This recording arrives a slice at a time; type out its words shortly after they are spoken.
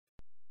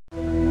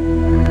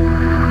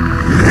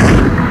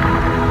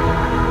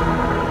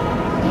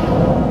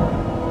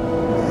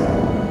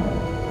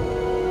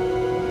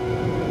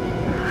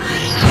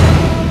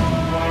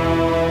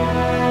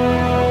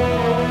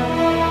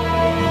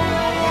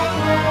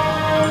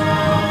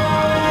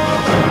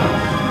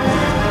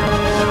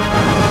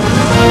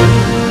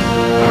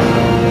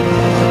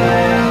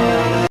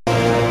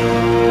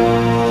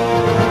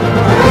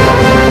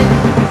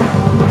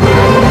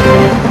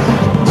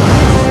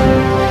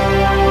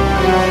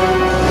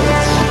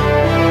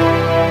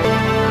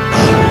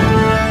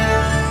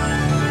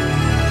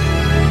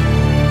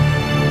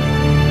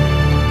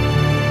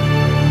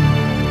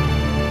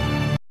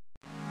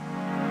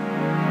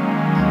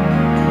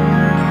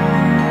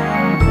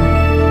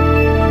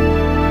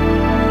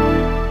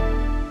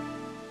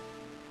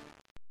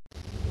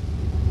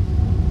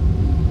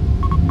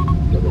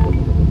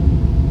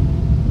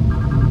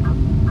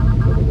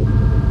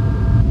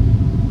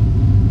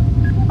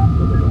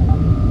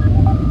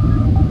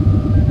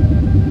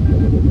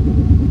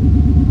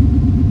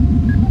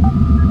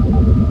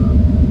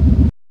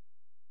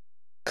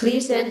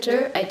Please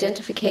enter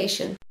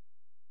identification.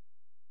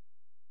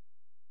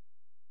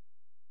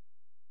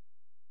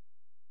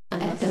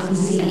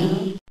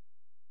 FMC.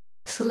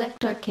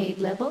 Select arcade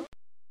level.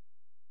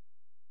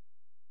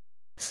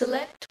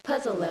 Select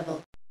puzzle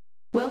level.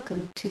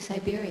 Welcome to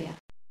Cyberia.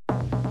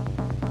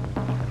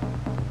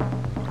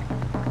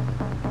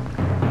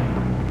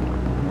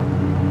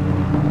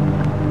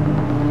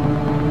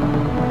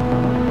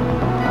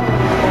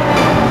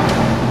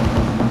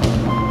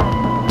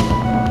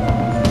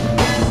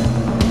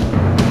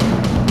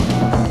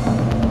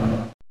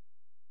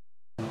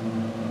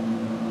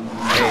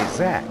 Hey,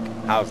 Zach,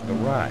 how's the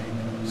ride?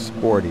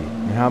 Sporty.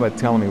 And how about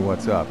telling me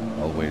what's up?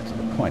 Always to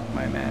the point,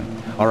 my man.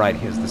 All right,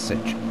 here's the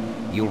sitch.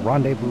 You'll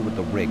rendezvous with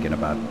the rig in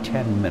about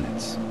 10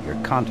 minutes. Your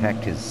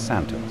contact is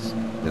Santos.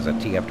 There's a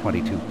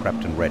TF-22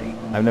 prepped and ready.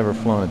 I've never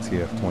flown a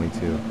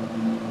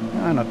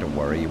TF-22. Not to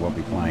worry, you won't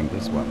be flying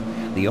this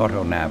one. The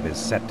auto-nav is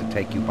set to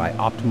take you by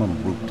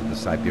optimum route to the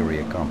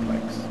Cyberia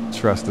complex.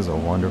 Trust is a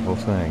wonderful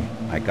thing.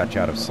 I got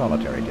you out of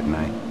solitary, didn't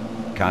I?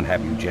 Can't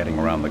have you jetting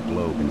around the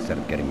globe instead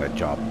of getting the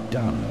job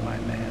done, my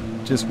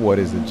man. Just what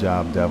is the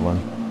job,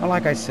 Devlin? Well,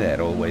 like I said,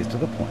 always to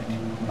the point.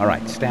 All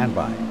right, stand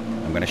by.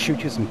 I'm going to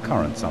shoot you some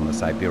currents on the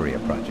Cyberia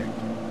project.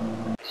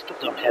 I still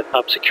don't have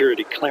top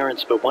security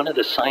clearance, but one of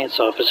the science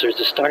officers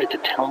has started to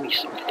tell me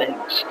some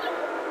things.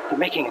 They're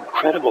making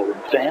incredible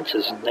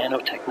advances in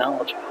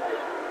nanotechnology.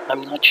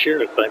 I'm not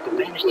sure if I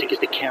managed to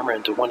get the camera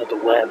into one of the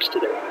labs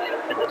today,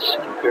 and then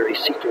something very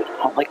secret.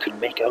 All I could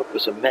make out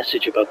was a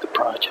message about the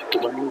project,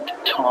 learning to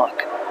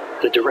talk.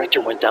 The director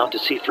went down to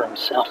see for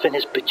himself in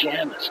his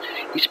pajamas.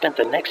 He spent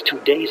the next 2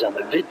 days on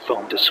the vid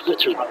phone to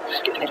Switzerland. It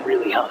was getting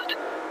really hot.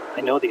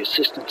 I know the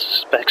assistant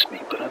suspects me,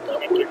 but I'm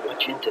not worried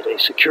much in today.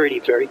 Security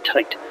very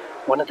tight.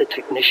 One of the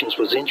technicians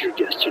was injured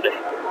yesterday.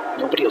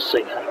 Nobody will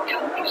say I had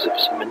copies of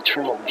some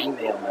internal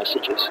email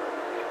messages.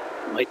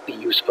 Might be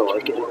useful.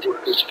 I'll get into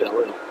this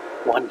fellow.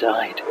 One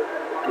died.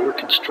 They were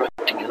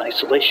constructing an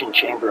isolation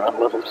chamber on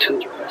level 2.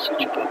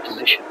 Message about the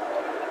mission.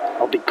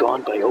 I'll be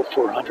gone by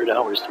 0400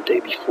 hours the day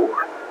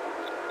before.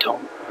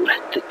 Don't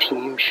let the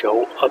team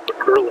show up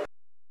early.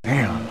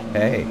 Damn.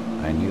 Hey,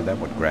 I knew that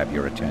would grab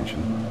your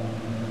attention.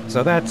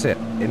 So that's it.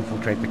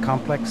 Infiltrate the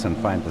complex and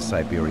find the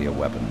Cyberia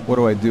weapon. What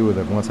do I do with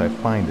it once I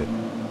find it?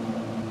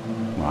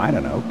 Well, I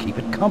don't know. Keep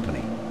it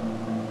company.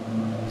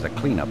 There's a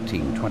cleanup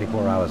team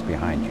 24 hours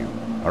behind you.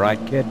 All right,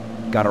 kid?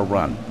 Gotta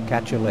run.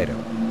 Catch you later.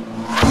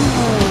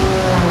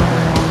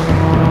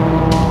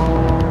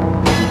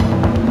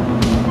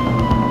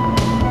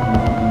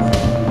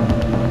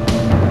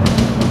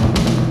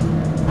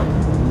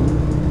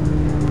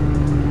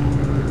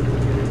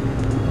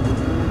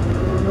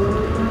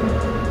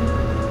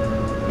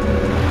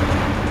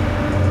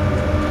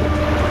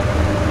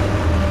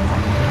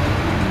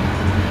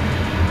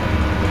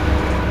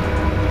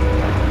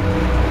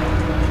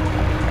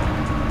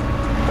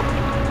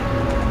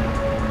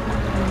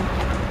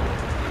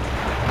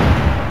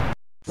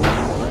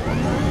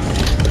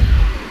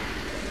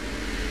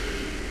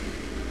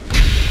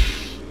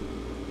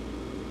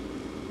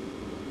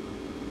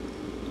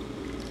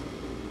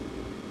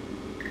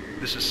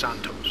 This is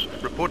Santos.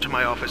 Report to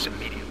my office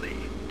immediately.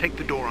 Take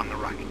the door on the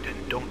right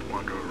and don't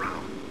wander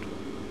around.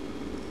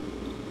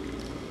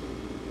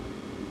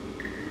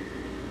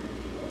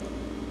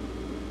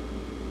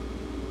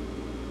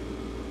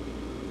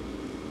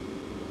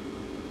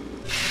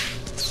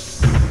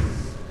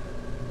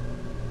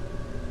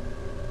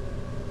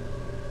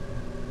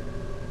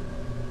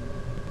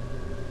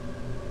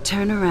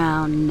 Turn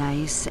around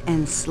nice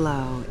and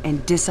slow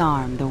and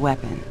disarm the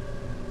weapon.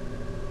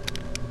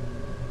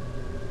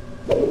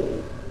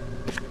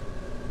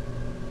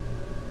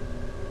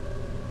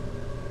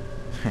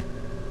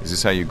 Is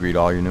this how you greet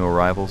all your new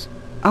arrivals?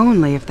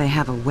 Only if they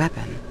have a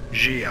weapon.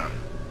 Gia,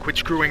 quit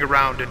screwing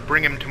around and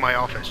bring him to my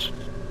office.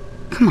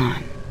 Come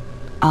on.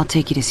 I'll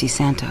take you to see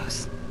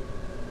Santos.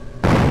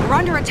 We're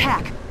under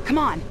attack. Come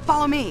on,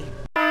 follow me.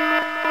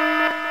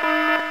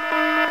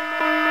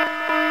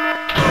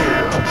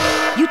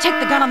 You take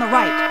the gun on the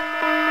right.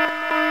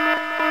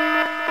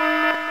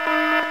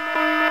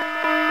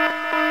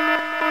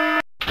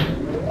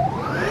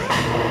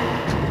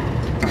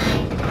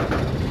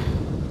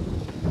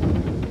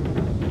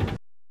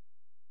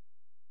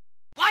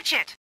 Watch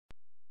it!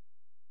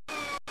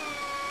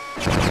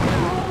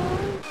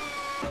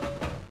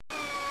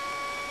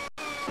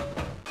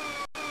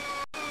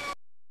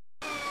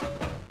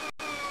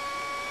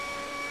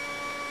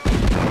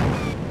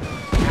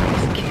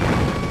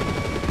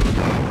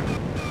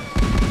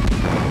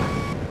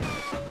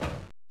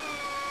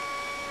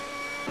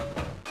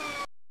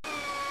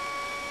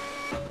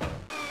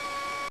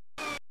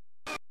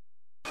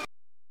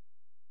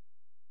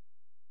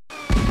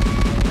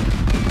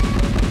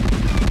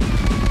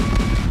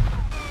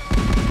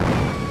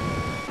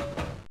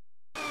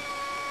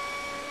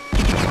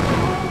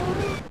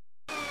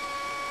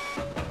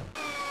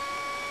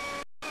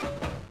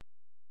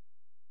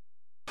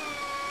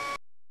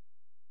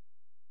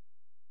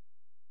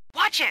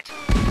 Watch it!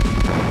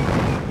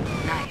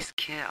 Nice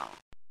kill.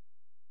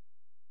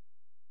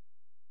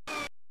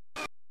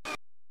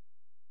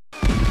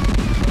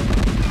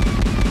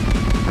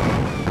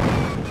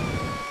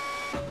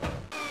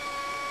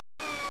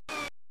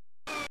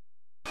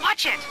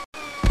 Watch it!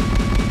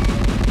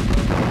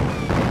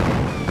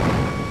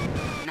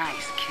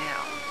 Nice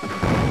kill.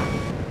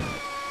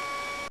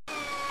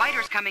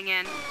 Fighters coming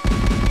in.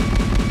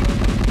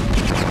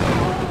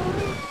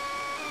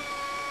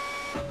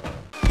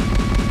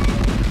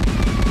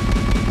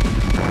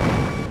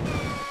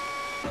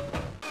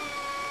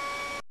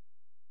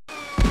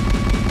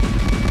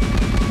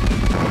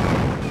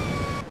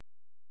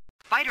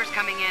 Fighters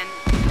coming in.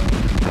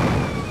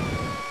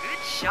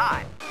 Good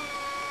shot.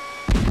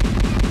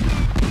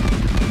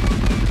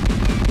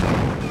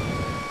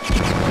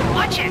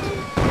 Watch it!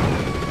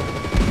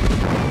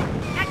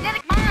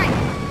 Magnetic mine!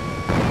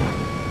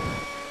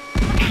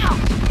 Look out!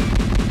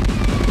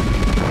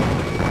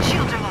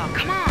 Shields are low,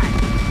 come on!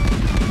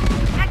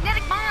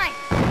 Magnetic mine!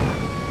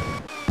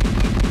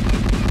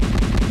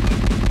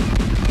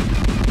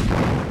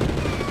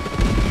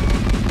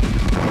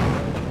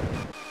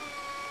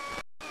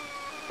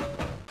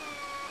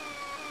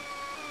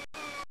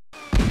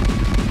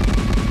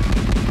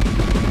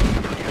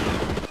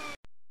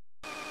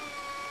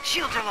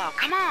 Shields are low,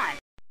 come on!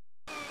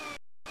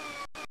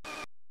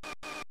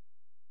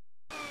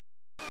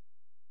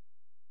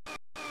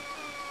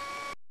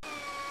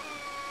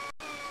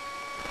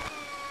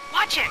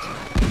 Watch it!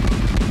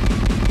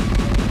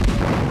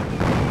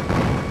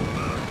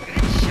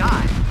 Good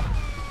shot.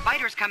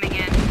 Fighters coming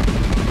in.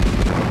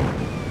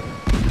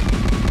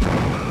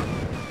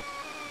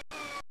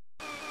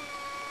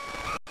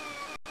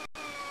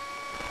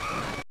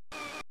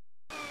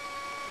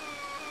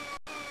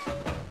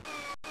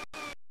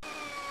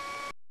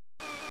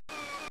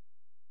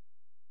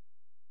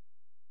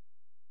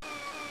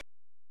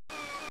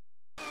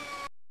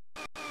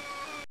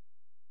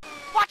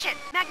 Watch it!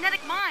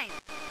 Magnetic mine!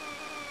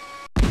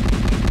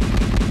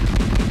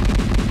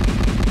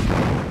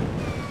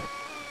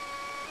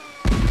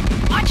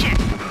 Watch it!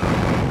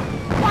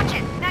 Watch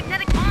it!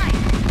 Magnetic mine!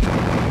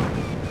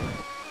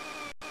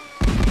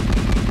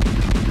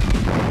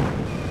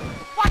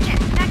 Watch it!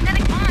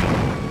 Magnetic mine!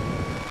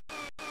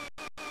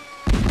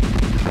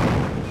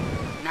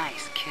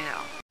 Nice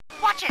kill.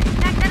 Watch it!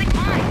 Magnetic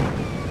mine!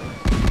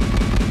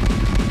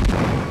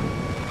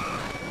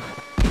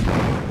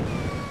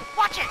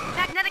 Watch it!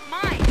 Magnetic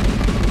mine!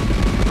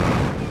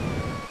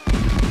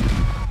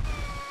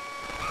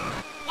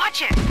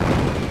 Watch it!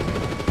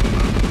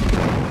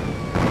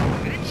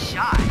 Good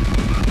shot.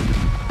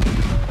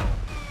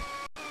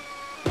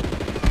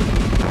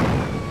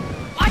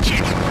 Watch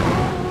it!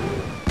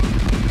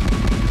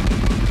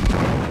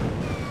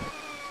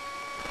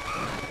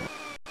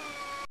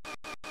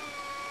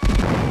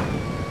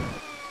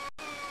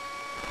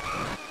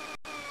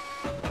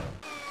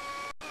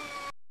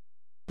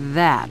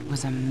 That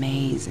was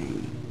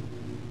amazing.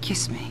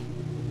 Kiss me.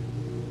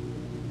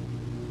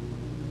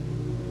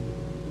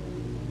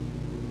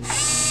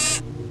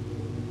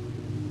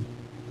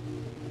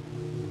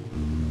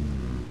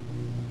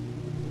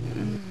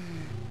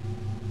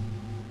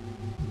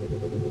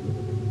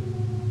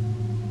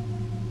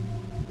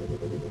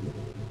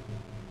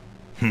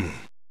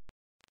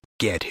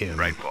 Get him.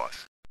 Right,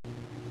 boss.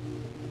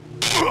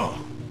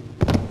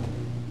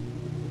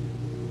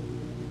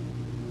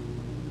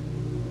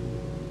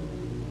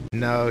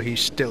 No, he's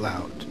still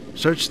out.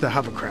 Search the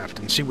hovercraft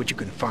and see what you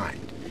can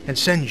find. And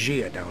send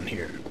Gia down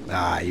here.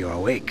 Ah, you're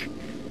awake.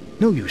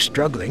 No use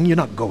struggling, you're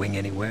not going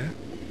anywhere.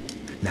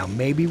 Now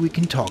maybe we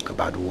can talk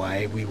about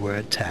why we were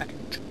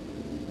attacked.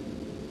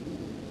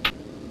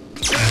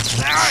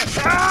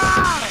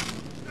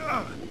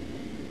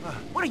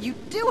 What are you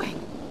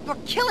doing? You're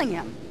killing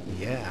him.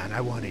 Yeah, and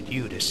I wanted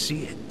you to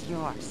see it.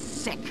 You're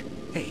sick.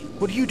 Hey,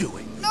 what are you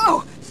doing?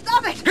 No!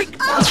 Stop it!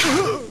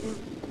 Oh!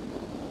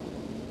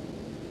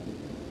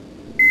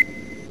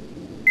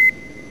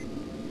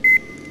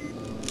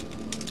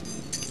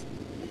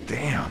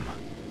 Damn.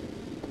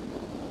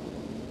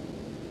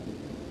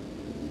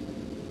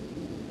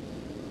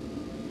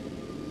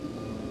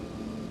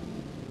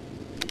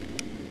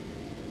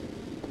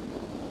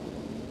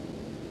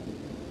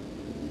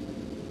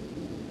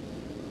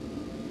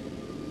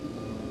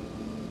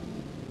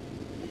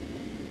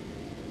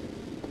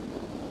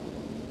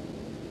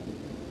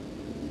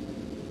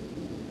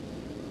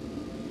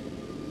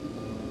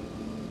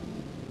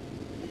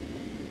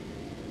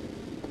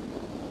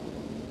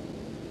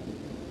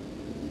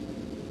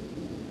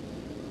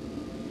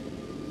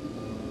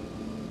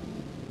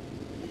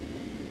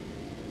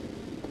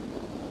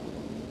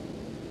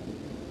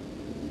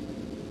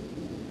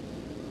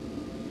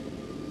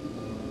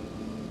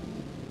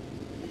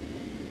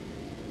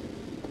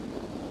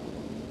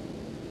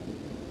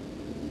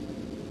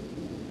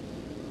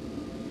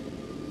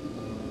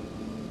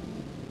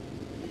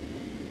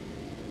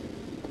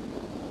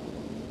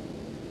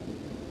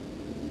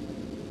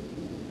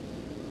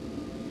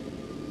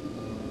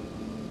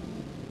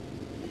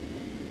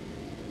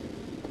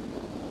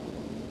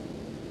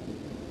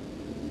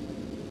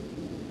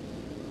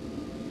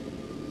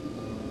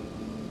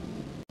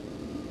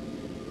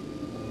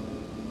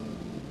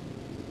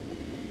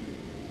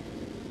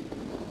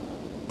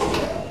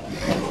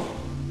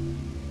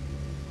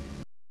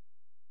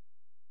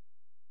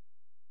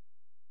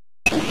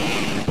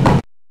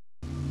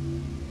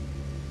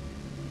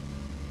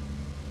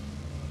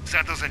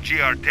 Santos and G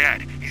are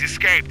dead. He's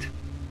escaped.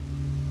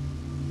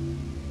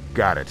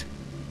 Got it.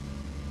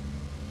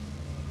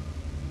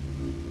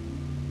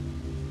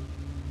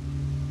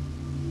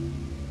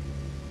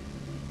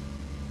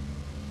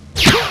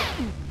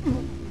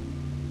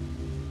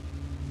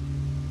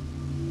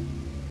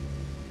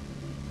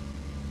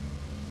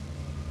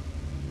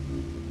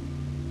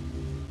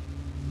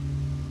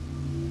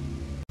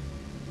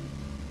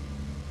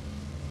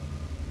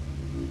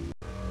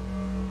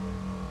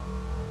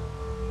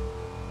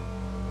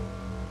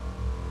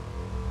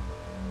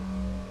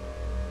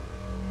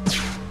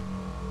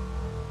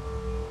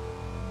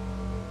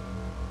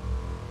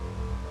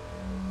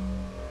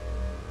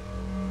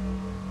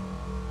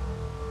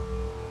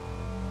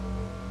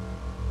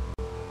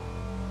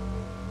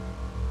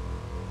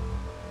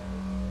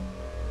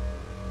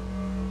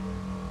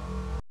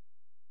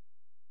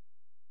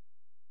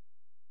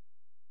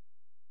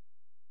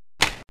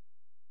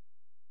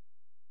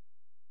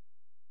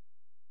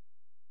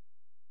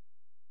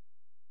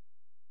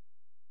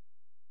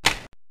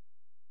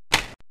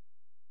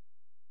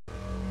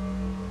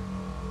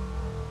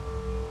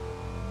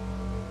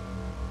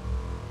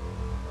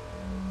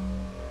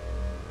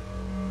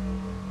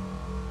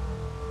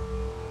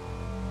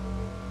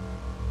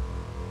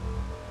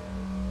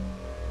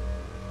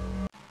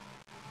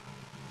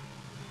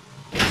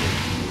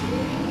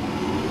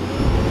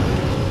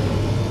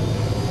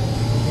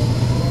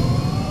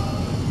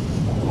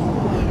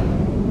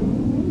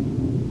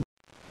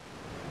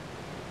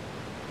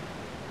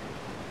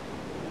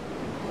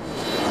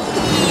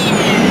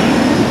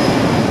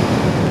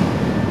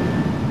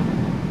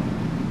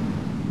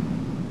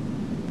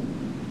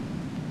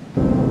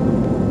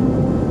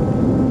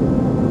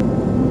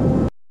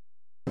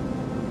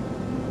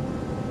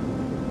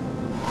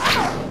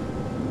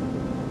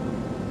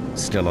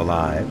 Still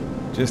alive?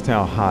 Just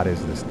how hot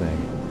is this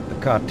thing? The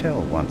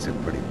cartel wants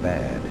it pretty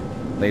bad.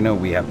 They know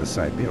we have the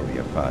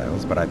Cyberia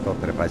files, but I thought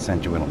that if I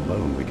sent you in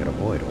alone, we could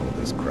avoid all of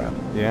this crap.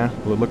 Yeah?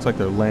 Well, it looks like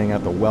they're laying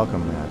out the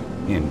welcome mat.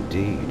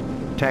 Indeed.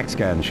 Tech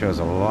scan shows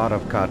a lot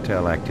of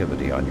cartel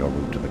activity on your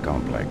route to the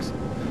complex.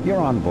 Your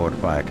onboard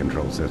fire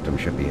control system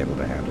should be able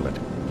to handle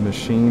it.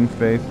 Machine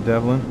faith,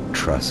 Devlin?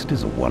 Trust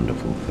is a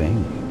wonderful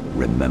thing,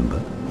 remember?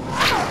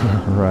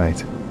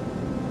 Right.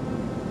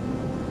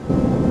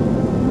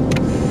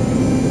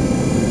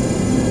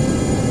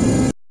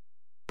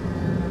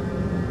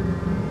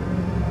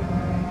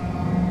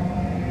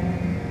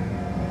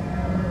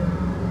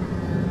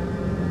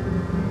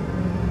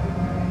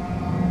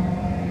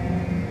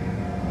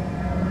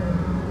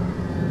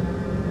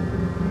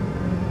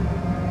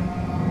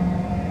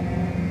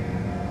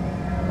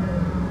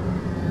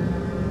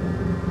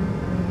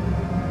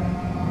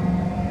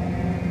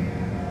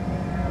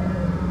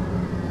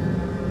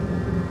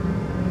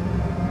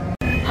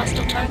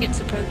 Hostile targets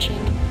approaching.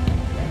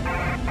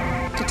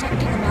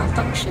 Detecting a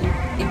malfunction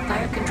in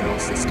fire control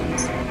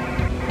systems.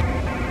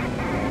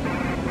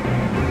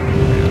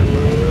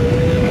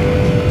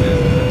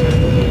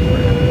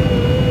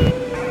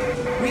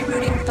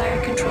 Rerouting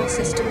fire control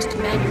systems to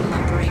manual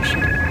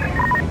operation.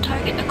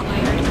 Target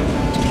acquired.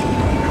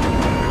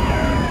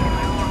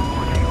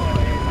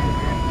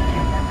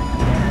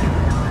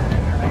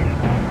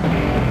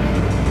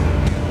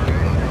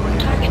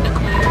 Target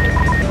acquired.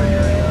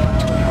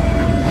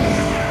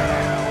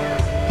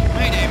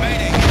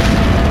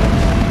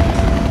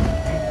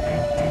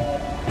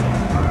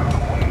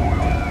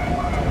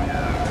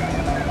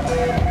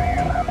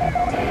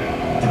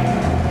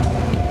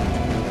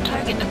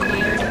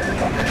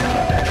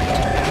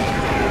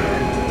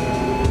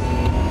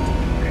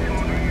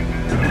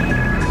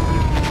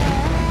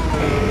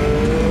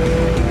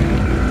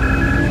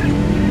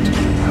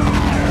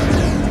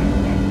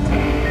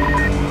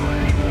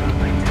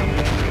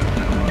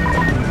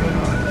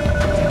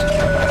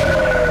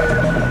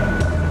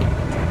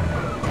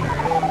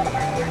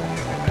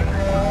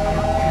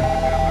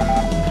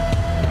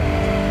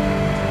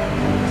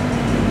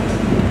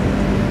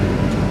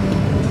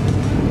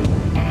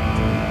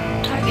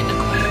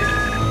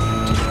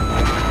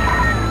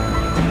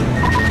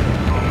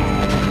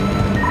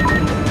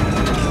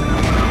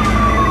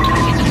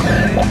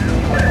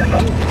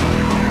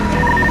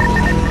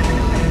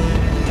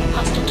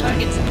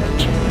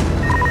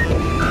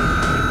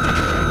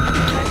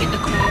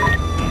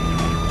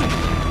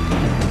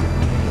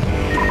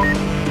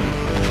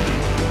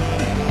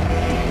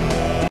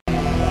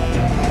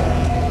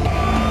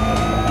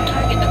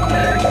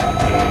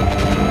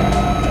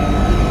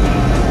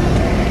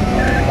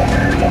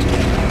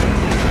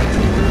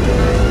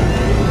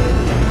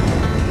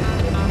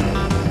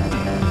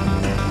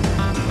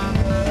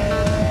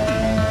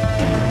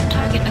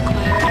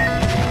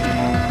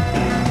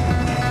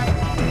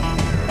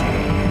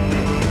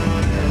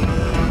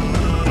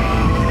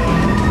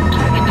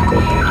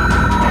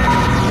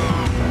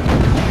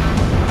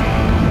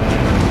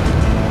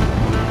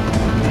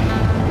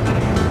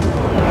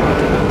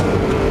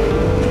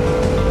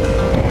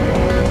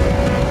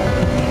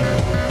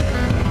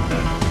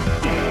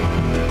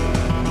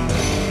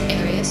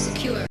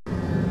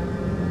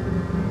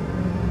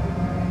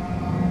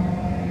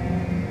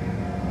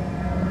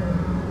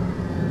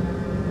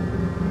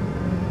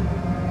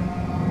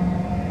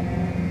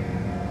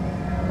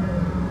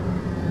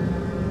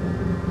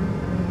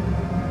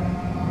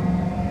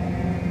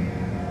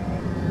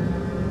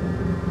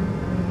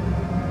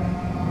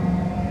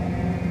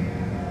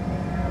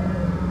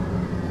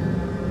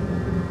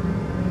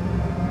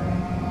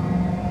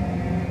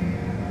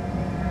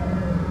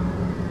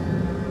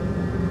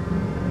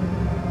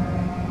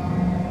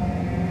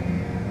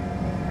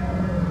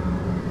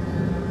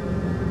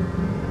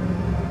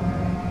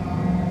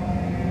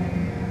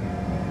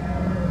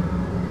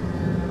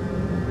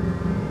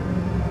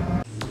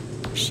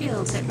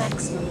 Shields at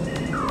maximum.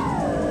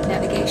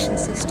 Navigation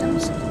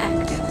systems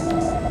active.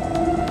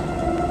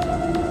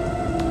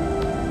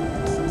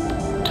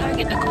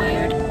 Target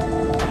acquired.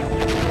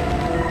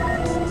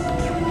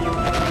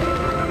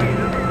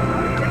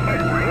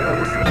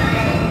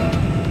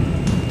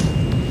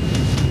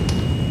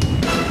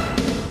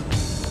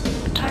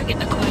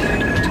 Target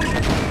acquired.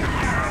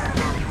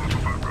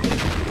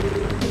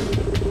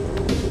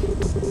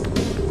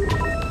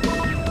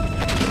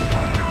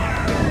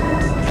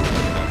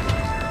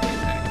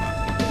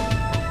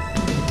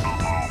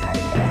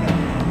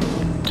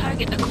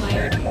 Target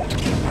acquired.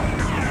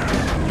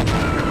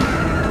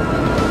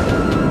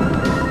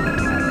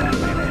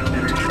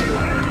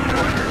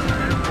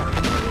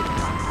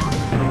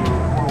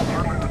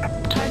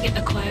 Target acquired. Target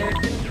acquired.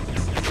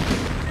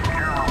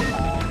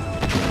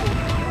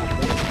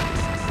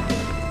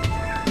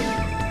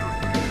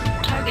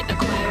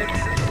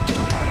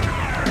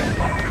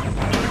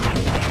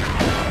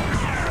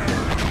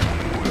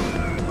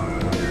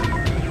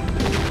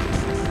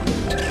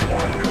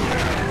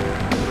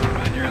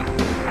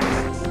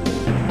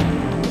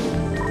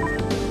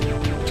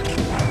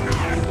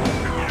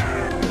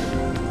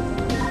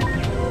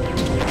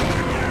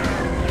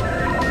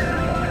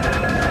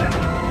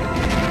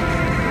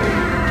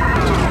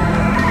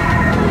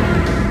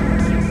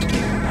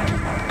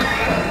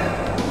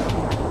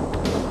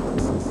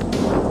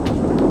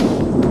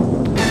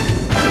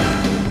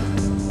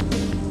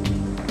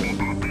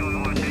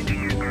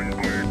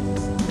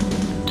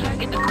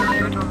 Target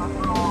acquired.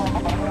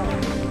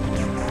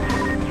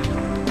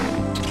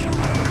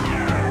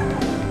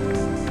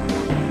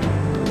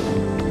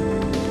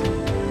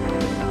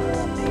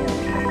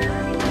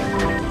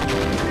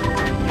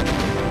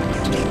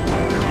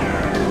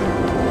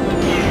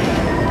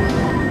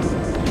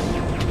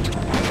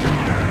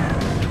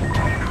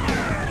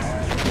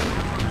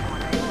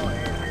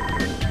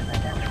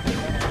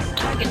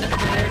 Target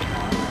acquired.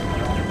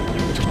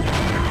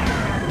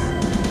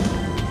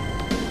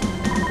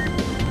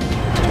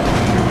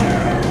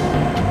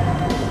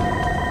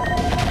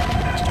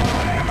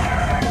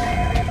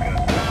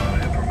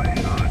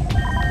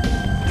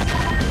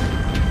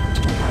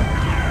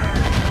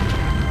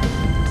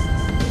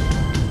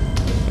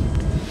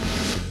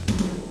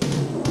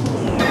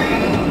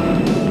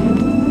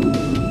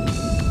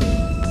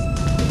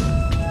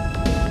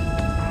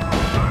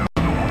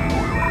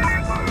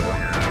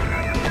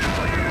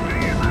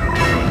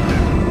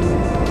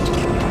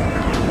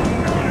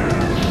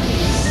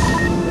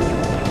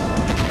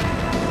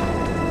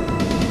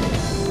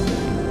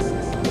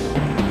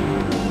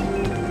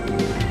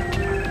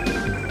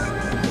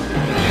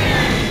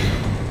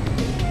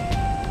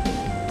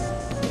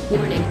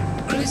 Warning,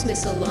 cruise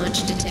missile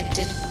launch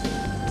detected.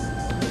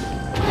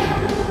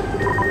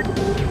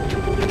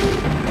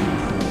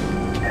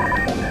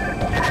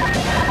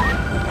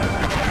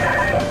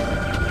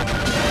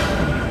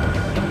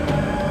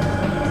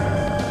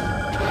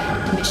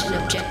 Mission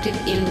objective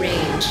in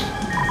range.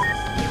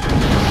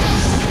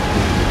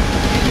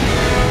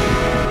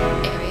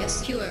 Area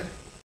secure.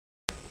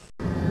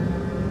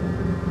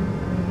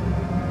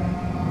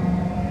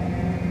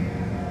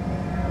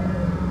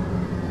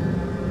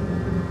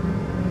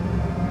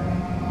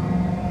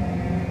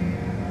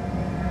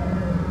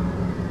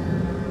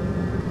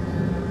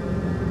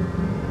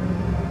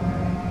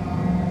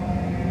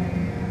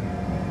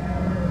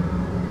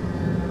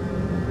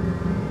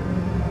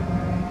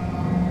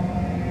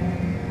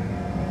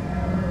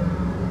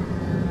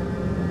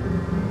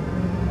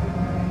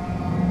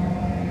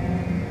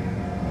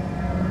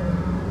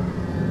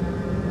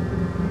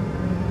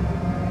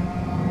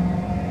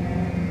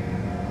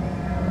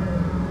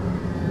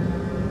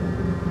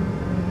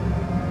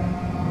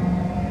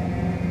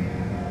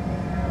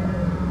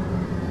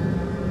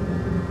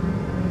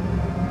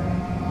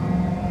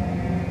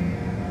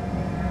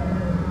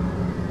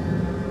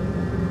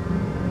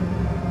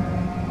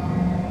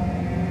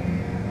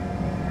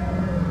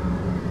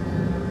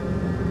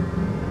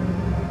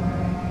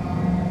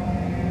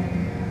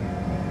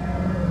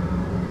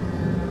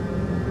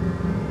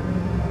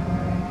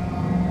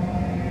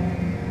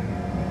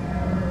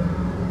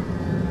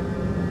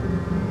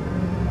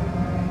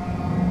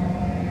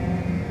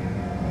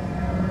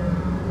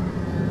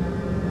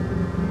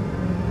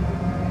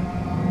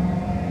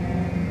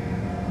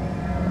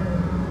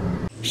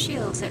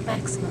 Shields at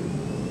maximum.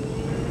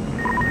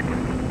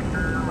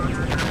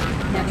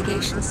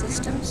 Navigation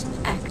systems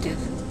active.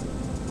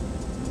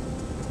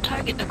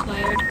 Target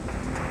acquired.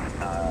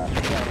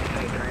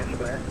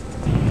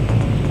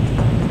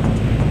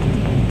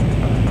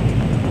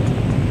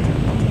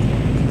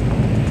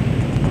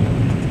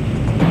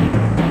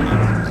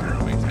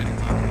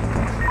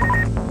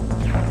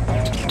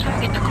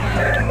 Target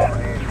acquired.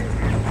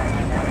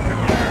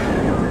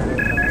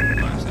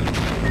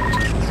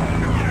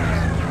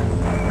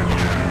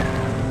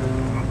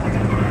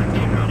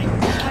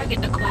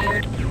 Target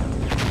acquired.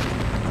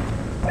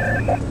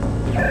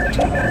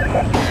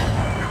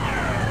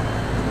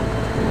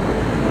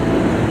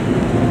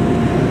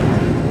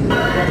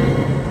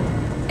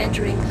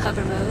 Entering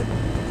hover mode.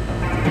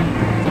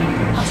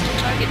 Hostile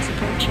target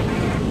approaching.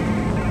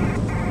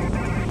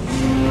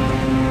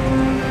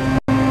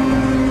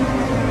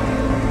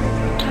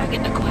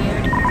 Target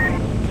acquired.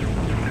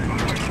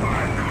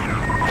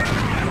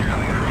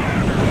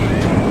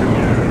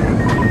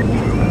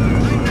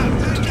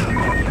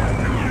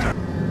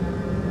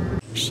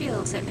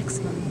 Shields at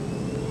maximum.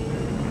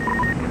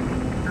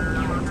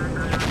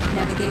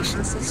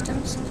 Navigation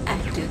systems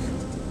active.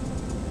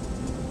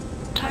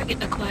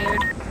 Target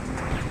acquired.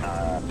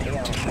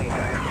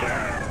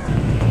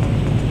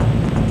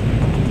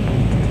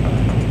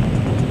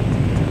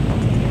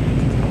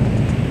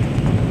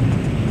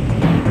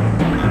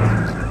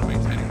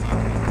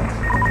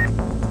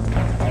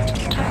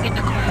 Target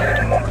acquired.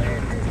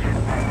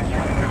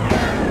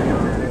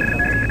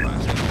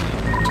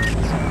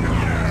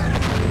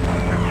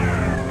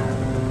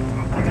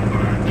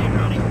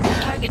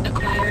 Target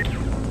acquired.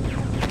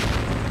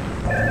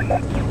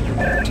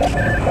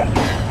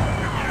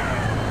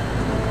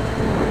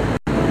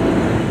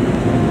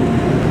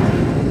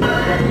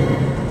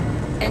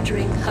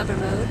 Entering hover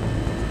mode.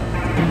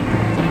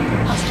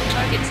 Hostile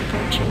targets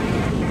approaching.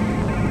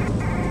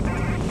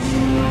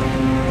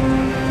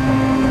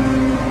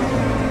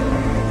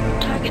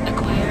 Target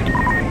acquired.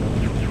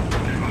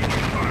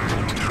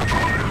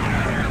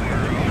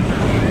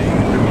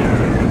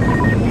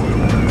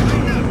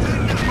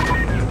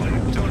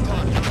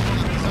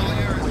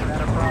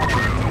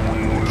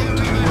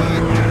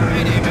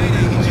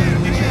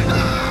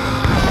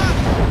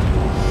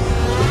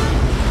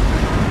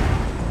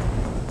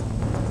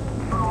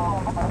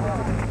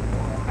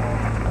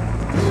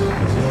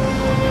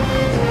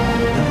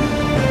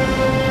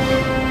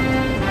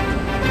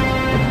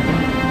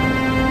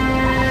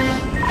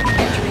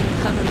 Entering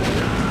hover mode.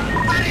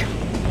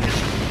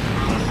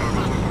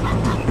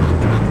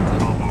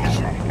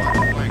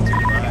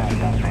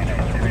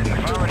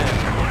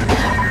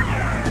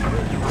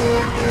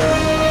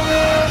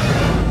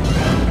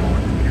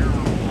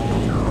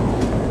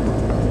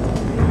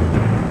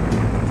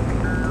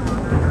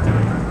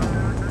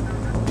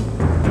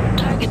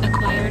 Target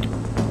acquired.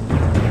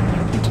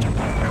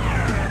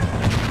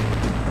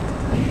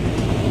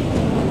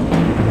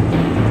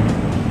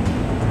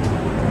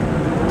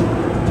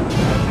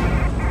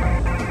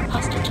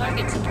 Hostile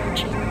targets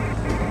approaching.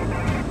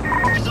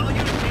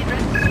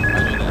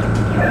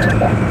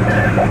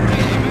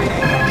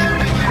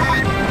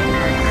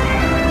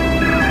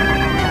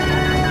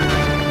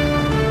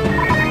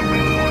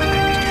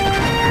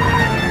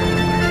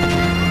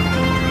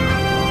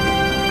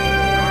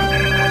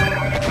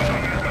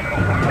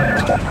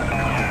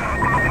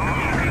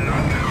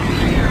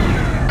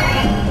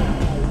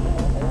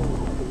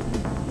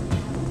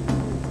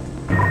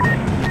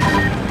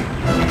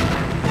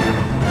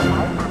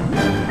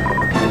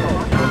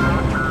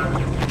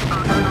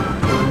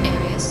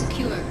 Area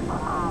secure.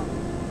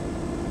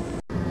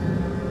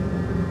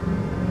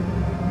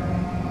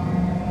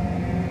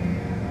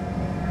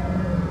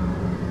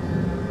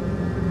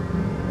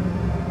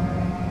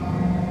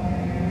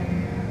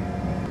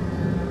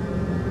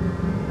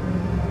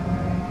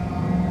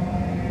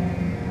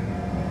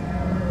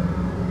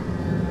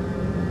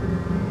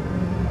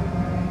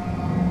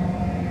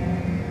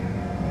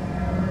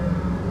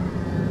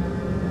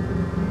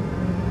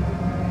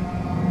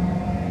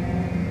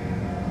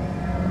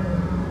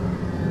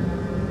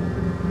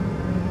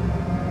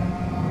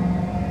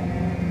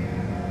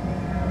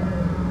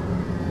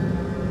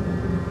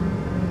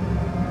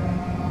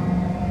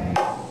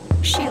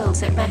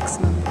 Shields at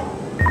maximum.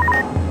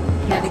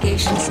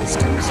 Navigation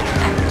systems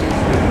active.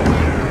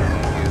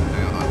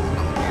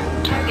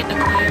 Target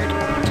acquired.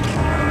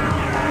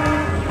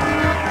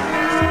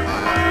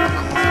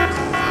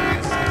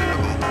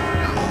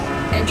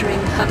 Entering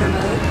hover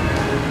mode.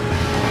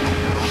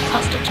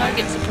 Hostile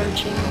targets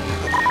approaching.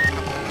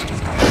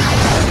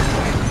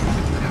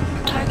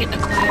 Target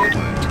acquired.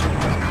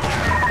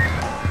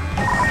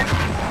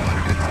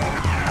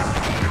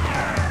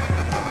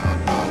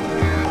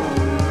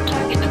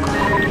 Target acquired. Target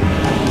acquired.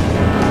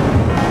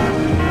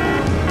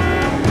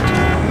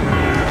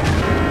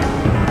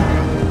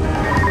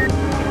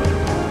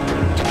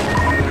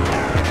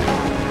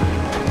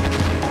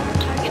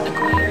 Target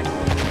acquired.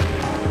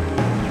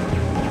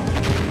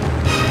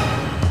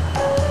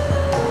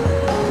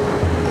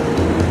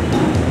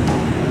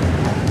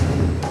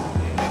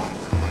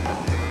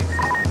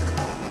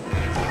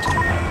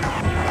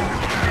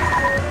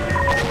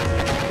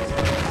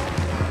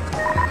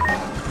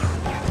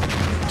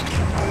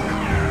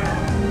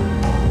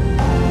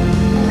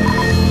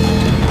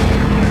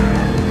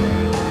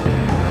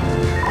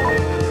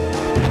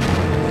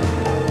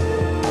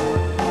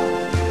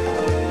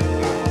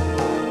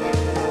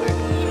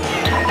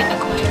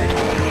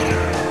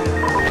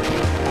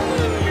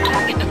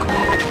 Target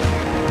acquired.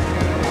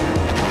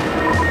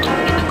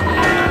 Target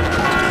acquired.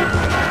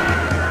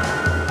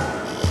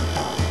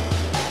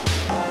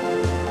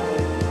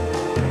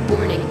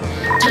 Warning.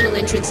 Tunnel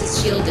entrance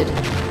is shielded.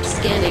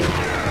 Scanning.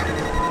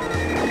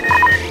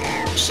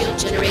 Shield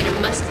generator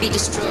must be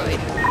destroyed.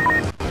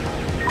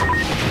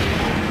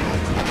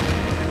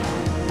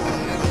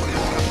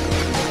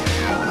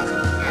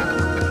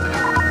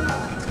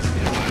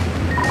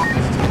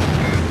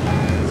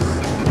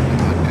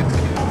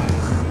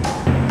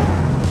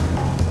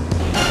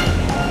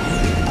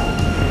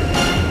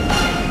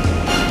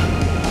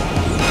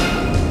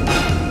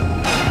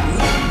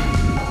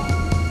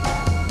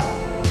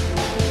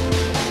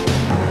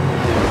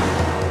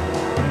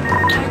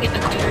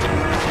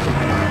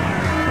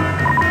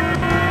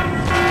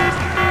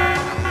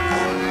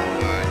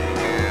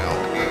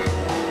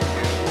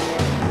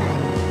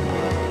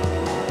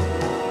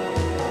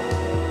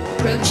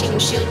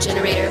 Shield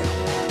generator.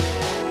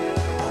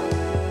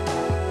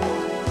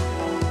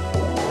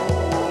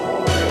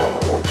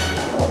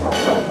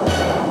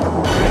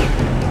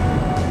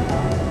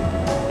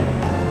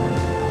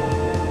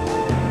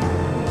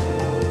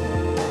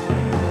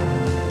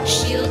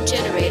 Shield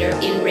generator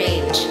in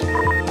range.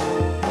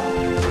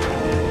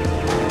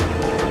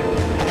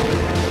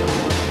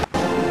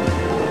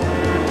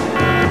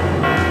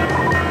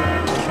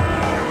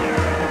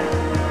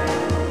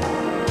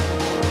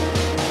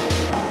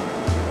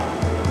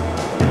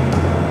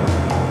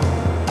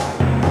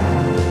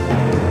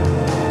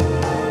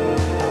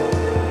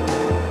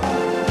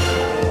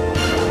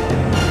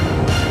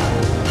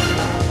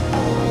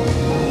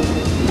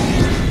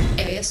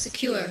 Area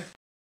secure.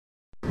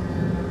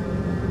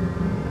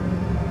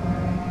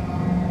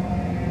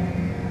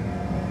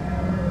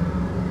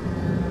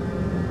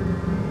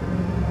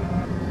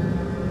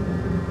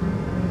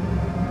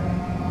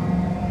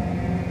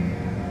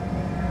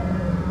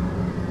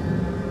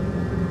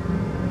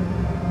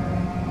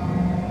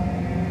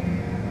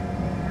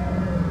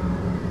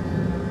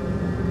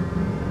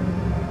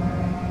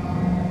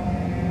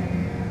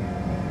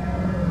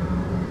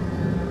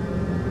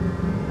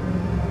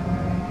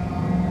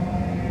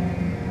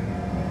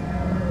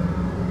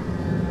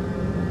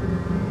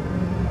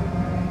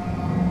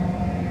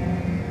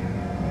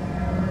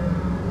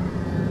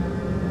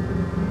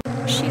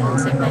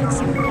 Shields at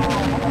maximum.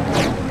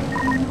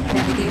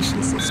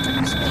 Navigation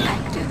systems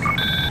active.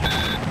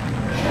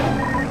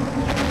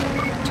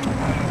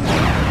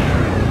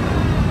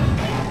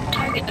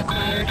 Target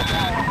acquired.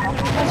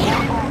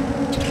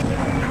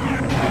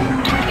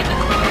 Target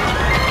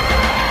acquired.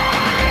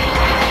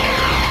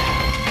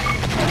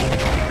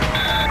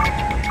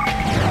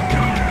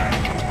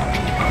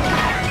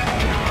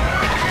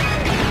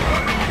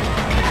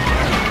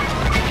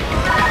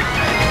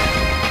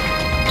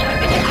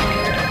 Target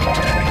acquired.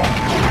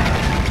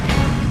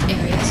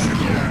 Area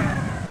secure.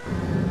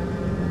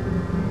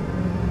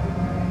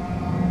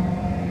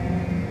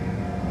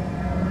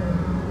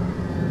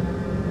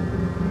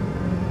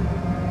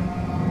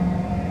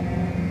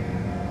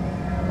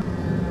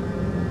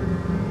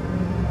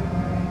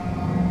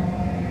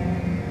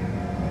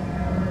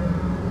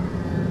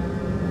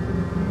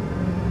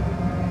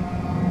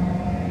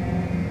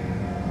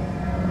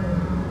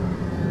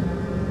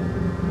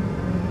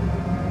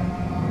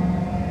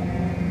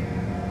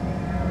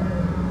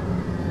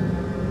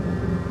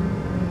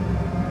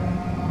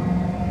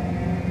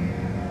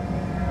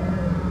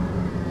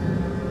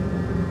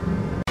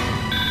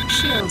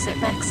 Shields at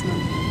maximum.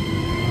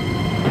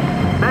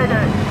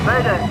 Mayday!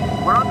 Mayday!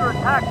 We're under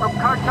attack from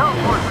cartel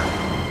forces!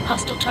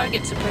 Hostile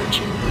targets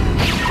approaching.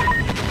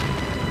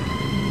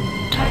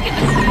 Target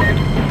acquired.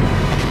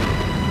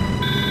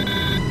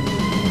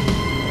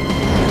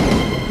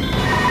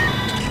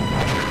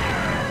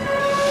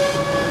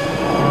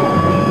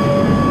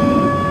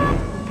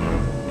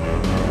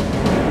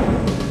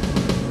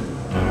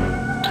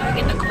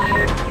 Target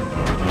acquired.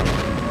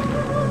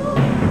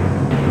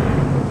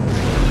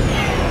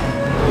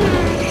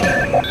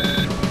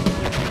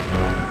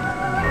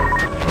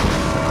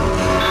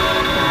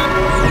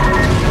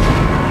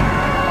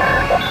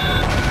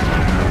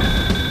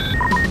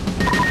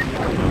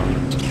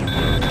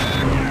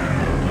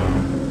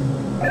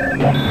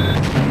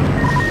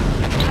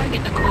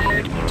 Target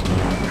acquired.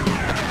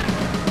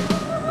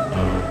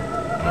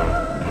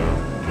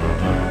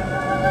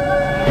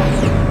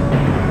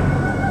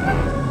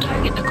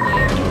 Target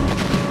acquired.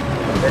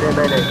 Mayday!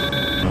 Mayday!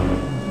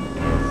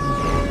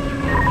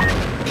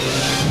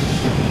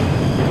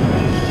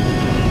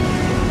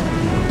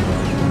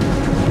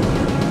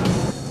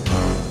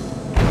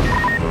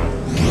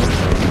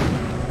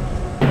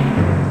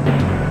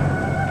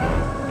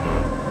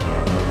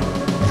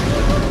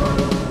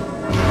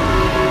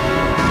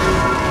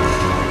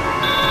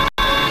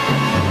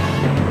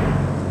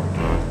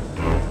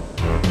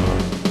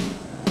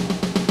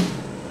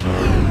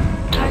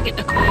 Target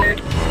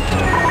acquired.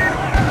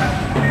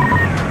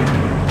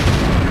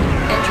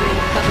 Entering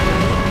cover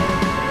mode.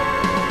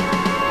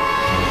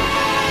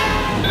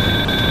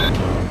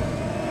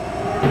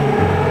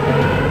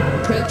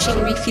 Approaching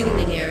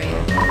refueling area.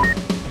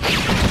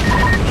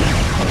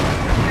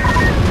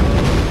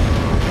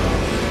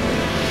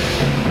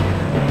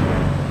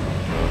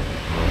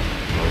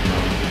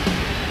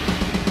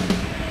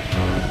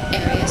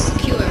 Area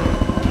secure.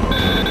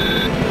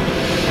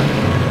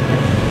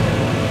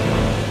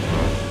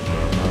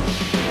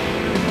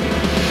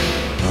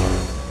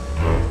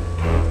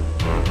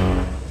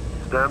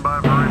 Stand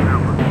by for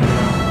refueling.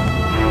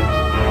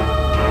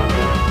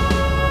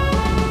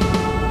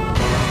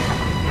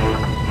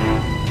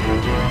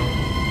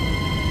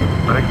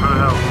 Thanks for the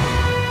help.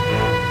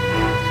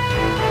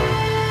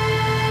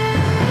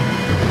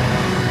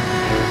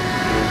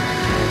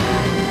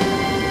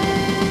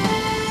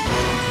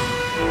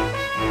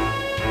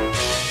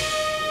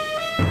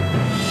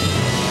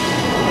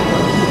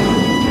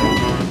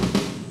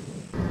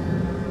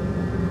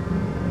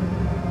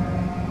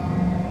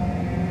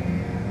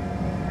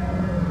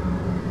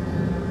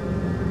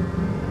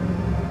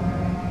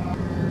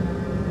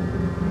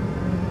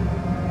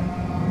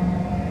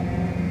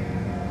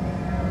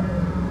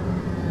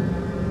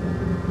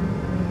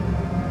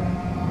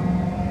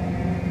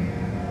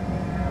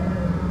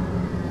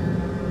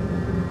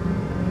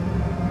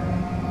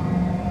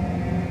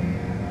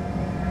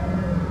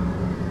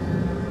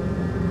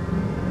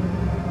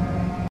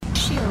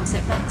 Brakes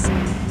at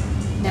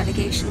maximum.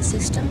 Navigation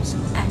systems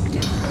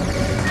active.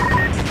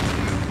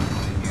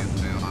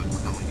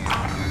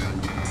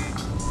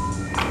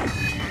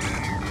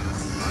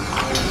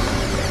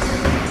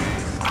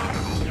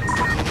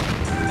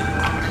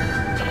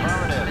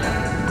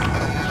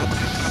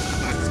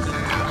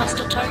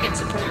 Hostile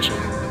targets approaching.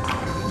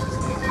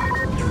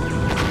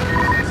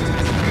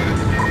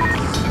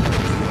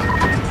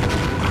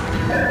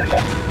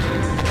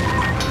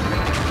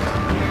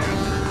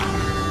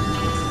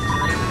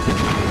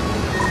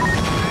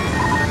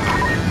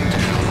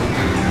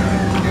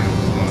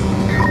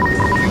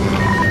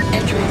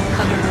 Entering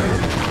hover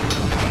mode.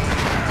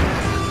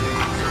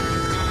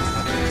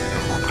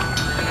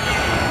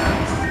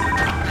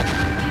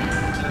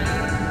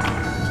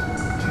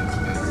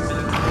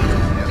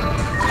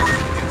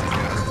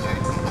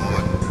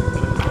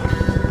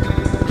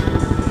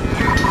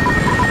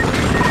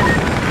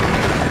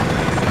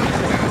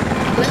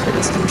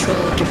 Weapons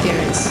control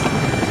interference.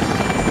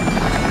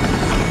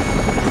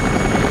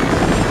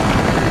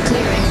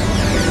 Clearing.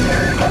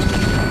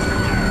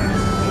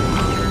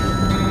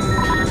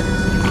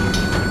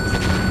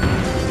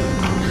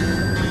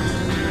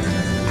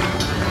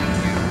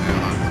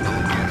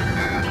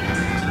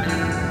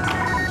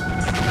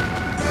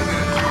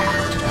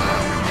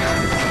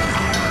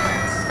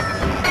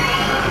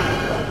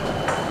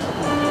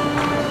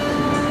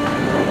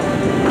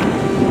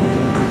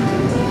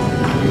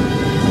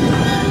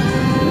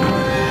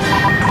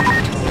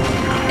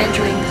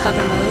 Entering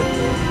hover mode.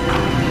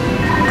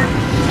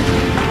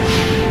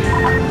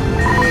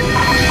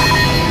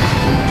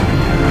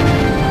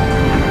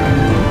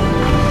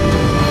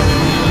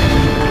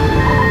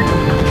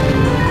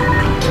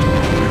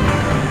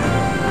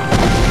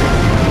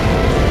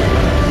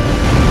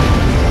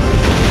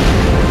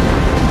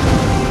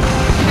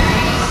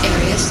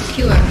 Area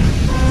secure.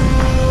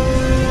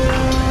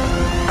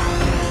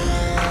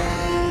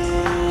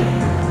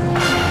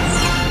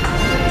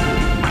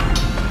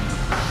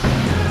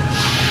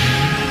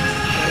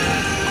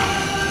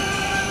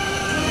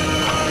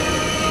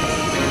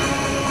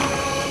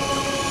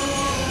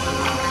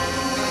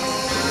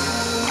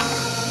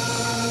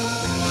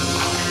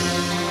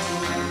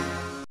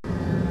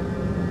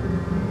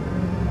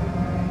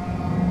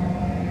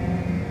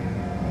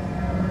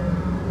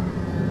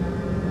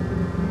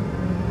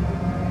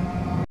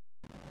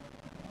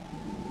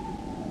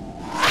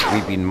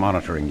 We've been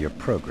monitoring your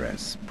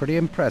progress. Pretty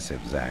impressive,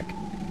 Zach.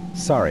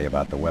 Sorry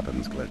about the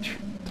weapons glitch.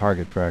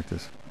 Target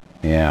practice.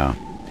 Yeah.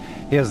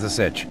 Here's the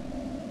sitch.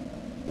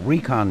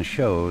 Recon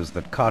shows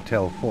that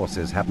cartel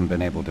forces haven't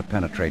been able to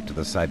penetrate to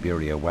the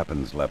Cyberia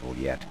weapons level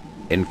yet.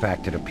 In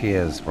fact, it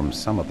appears from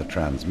some of the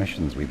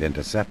transmissions we've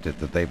intercepted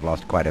that they've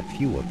lost quite a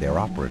few of their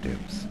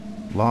operatives.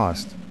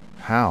 Lost?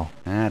 How?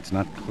 That's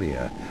not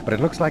clear, but it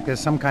looks like there's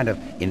some kind of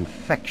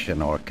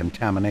infection or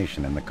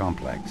contamination in the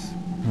complex.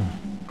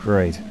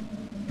 Great.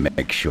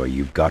 Make sure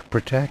you've got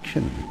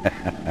protection.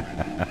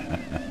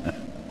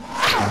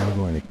 I'm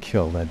going to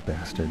kill that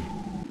bastard.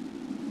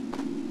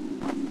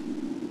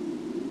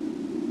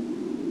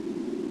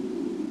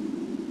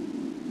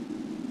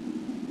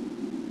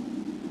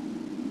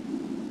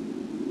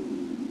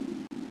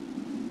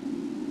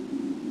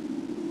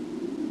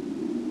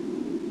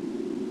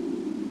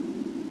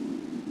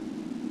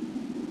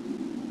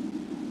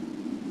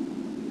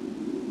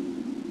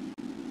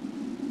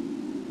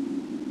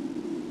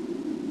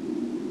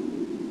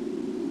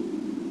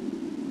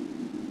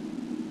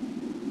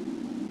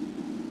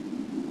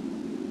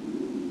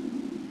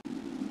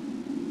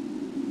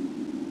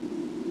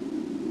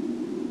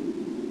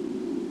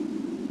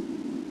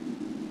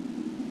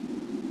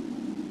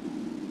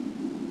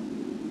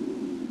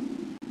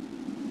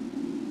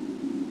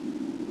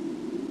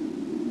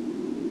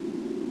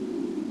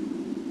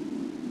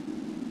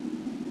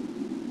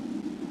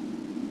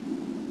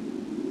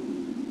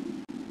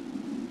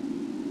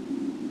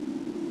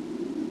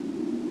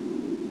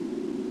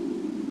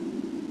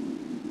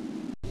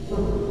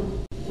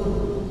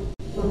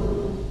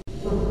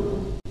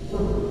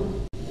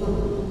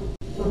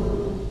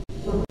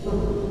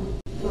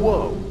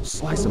 Whoa!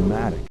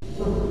 Slice-o-matic.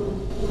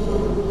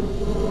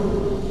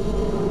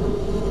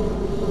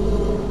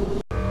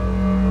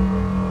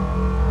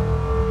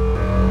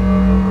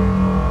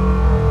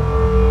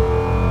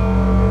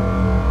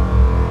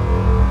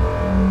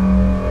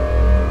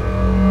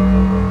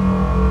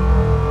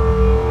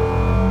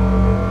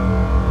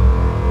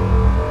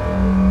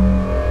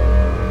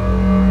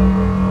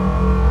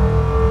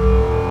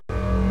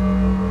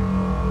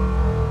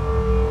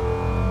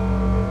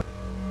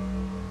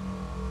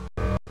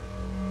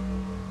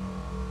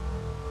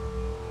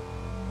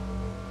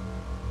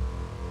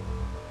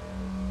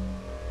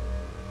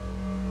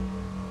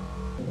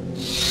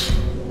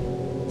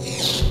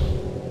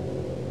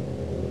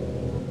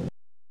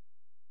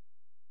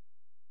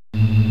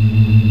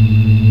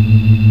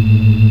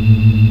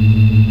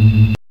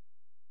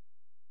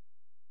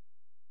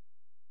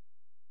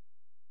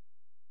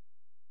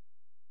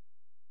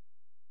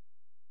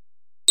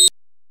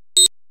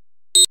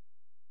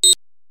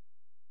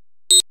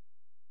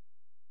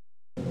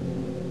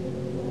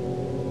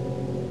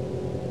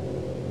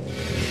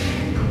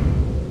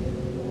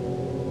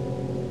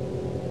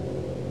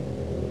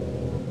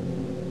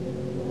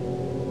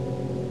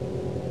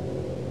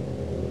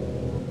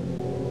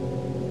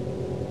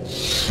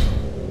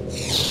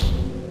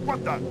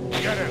 Delta!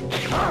 Get him!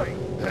 Hurry!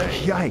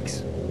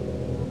 Yikes.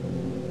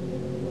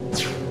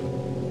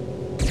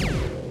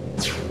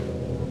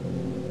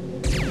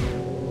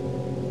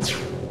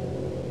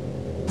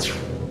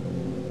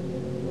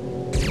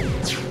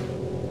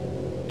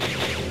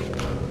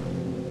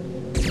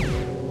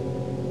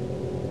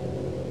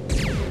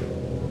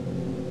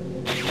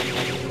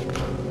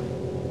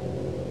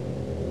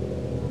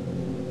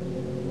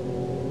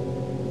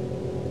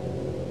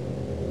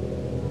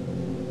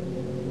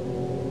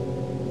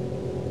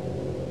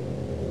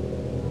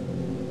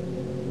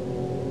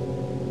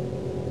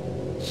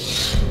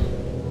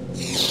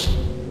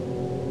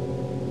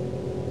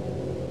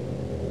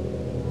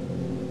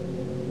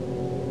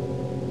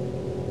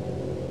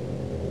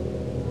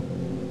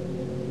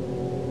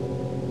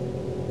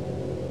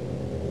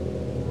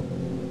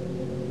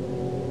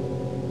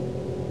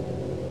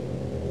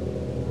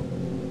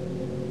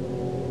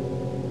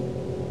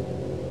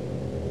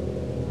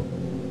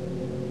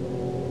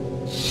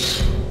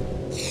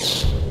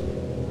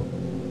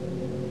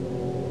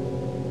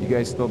 You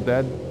guys still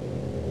dead?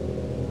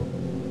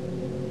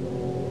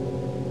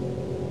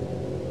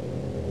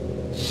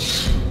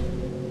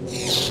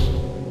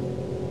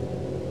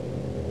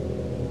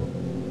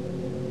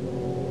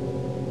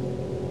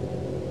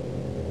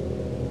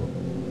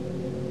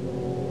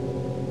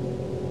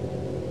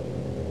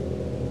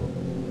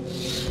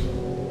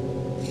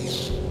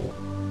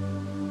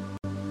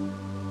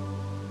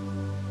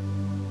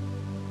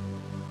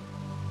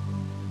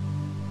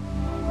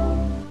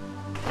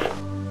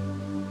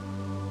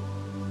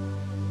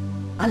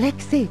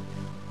 Alexei,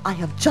 I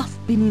have just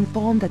been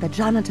informed that the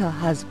janitor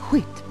has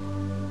quit.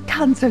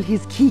 Cancel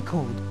his key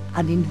code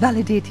and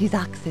invalidate his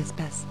access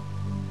pass.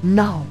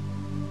 Now.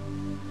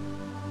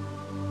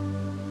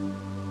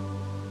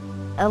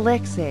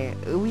 Alexei,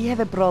 we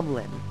have a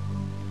problem.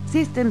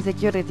 System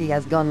security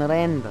has gone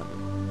random.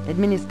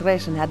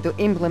 Administration had to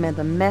implement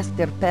a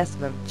master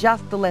password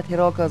just to let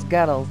Hiroko's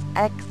girls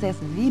access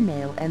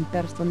Vmail and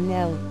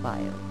personnel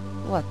files.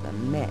 What a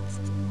mess.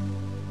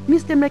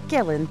 Mr.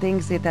 McKellen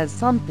thinks it has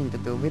something to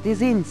do with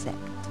his insect.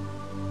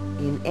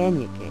 In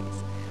any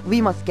case, we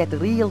must get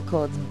real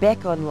codes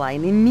back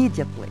online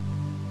immediately.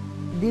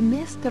 The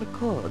master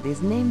code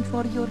is named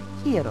for your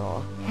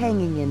hero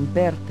hanging in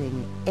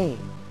berthing A.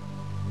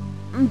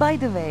 By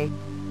the way,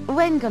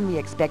 when can we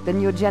expect a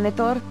new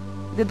janitor?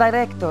 The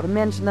director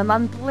mentioned an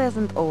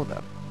unpleasant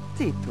odor.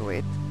 See to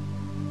it.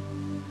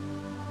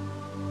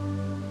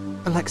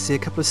 Alexei, a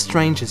couple of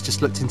strangers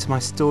just looked into my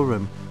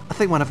storeroom. I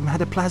think one of them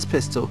had a plas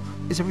pistol.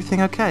 Is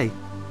everything okay?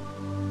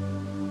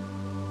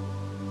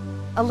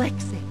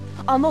 Alexei,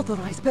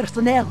 unauthorized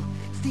personnel.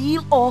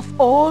 Seal off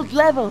all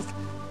levels.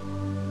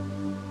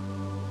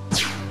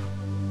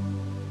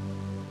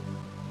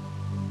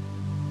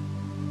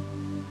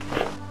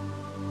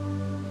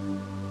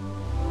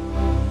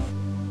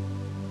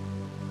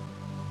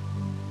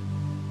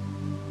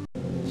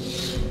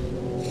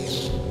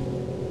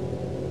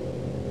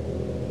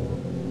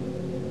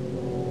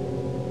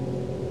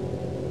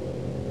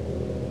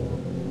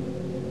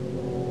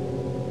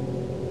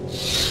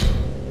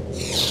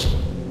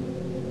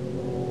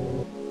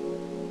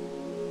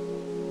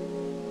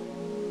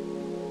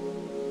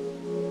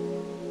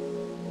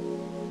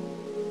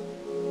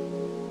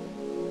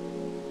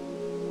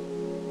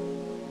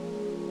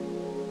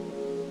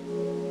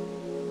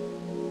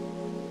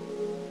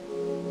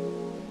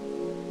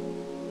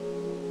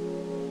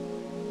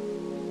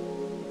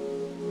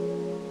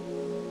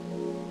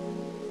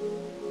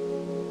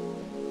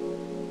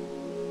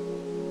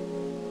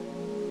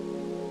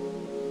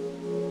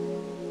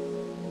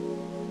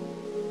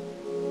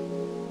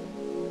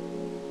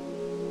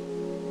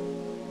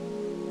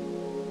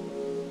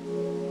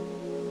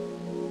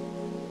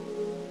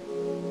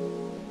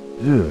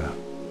 Ugh.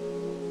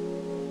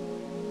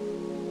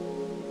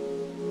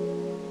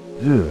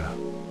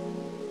 Ugh.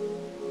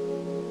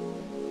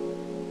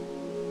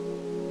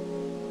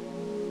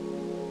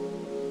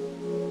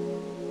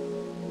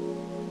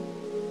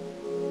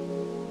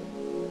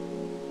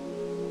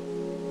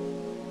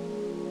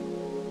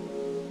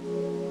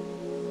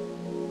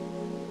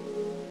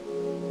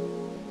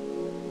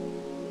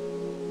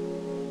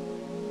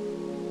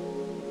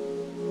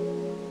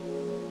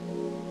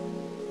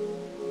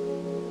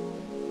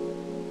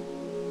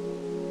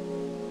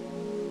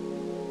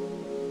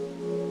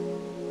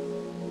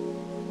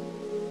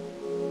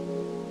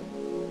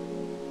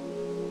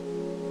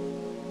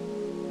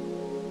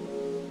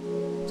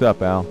 What's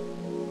up, Al?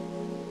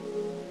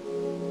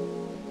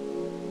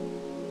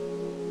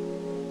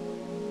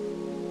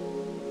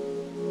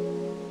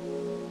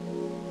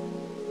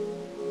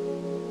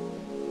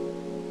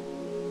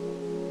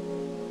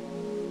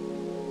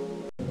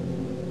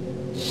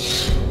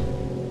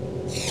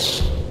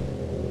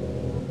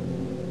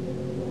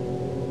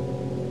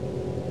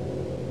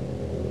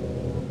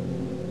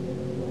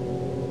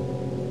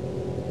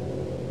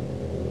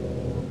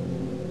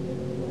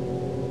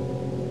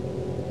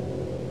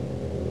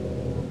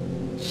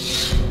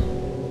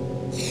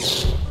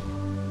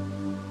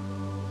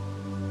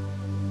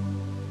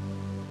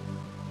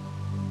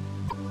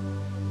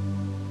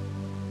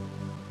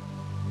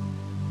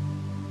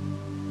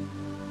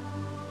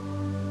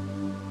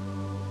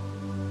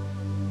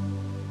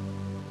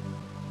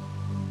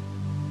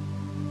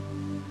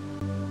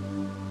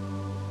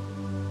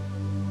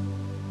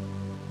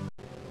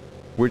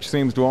 which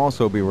seems to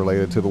also be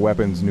related to the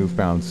weapon's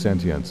newfound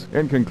sentience.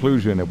 In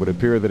conclusion, it would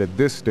appear that at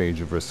this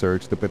stage of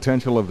research, the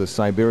potential of the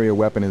Cyberia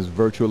weapon is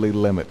virtually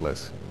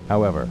limitless.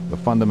 However, the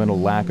fundamental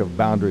lack of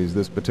boundaries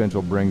this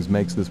potential brings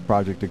makes this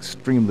project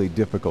extremely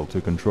difficult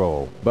to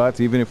control. But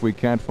even if we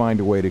can't find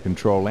a way to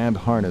control and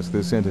harness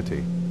this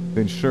entity,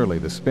 then surely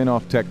the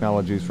spin-off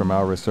technologies from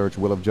our research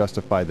will have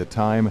justified the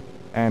time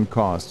and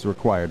costs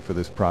required for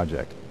this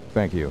project.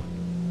 Thank you.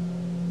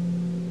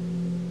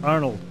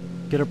 Arnold,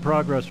 get a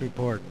progress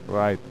report.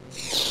 Right.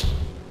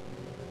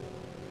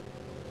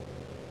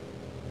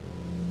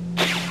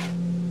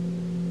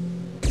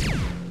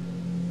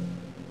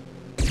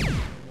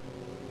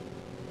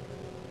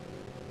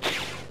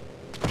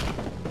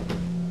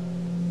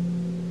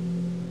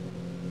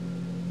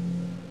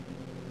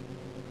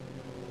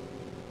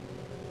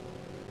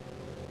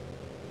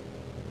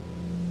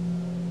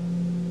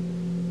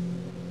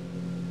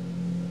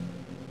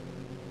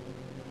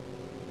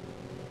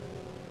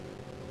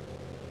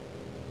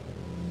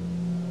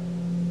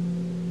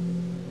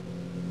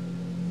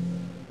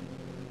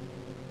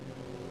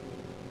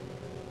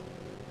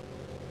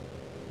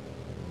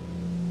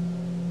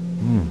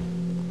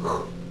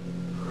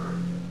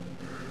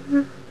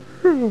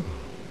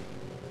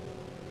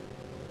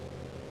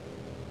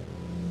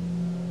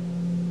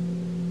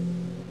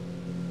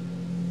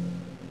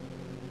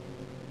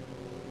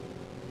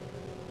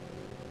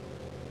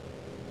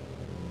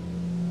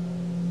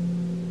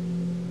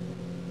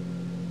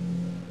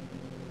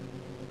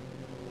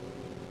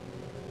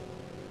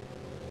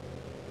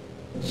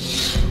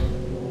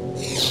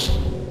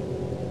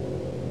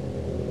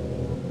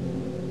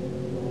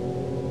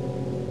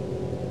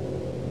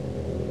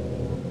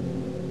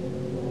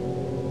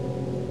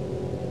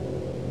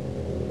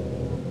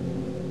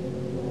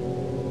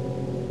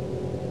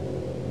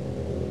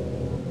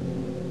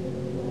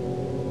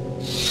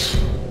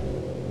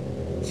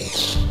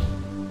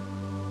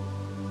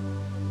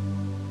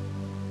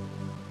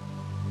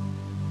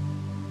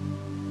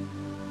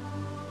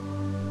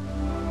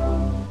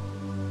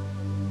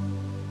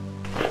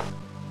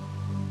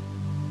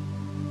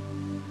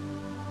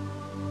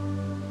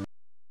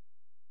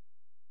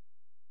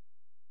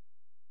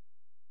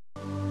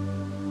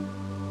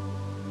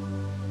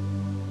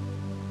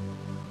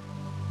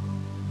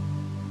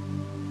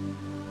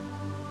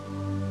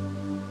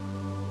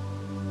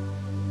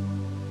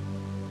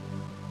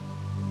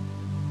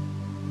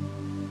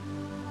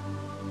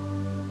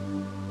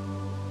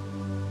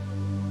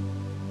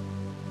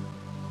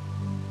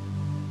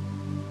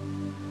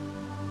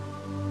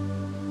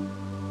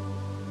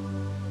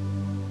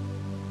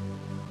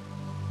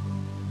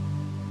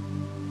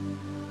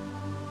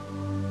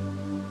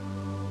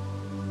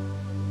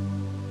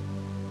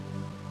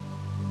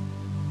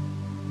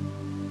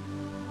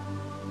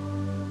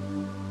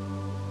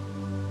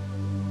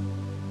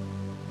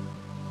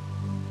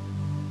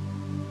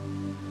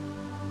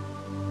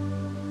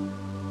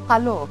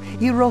 Hello,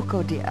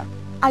 Hiroko dear.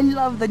 I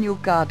love the new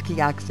card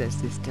key access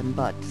system,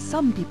 but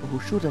some people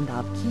who shouldn't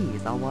have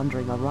keys are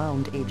wandering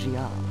around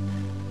AGR.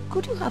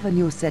 Could you have a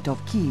new set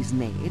of keys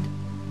made?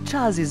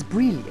 Chaz is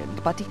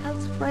brilliant, but he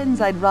has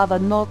friends I'd rather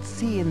not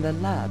see in the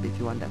lab, if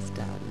you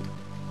understand.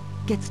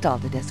 Get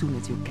started as soon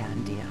as you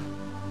can, dear.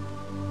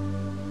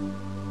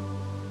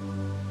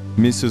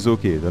 Miss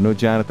Suzuki, the new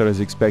janitor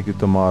is expected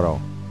tomorrow.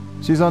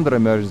 She's under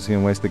emergency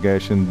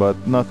investigation, but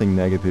nothing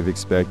negative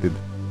expected.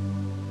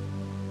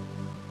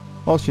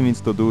 All she needs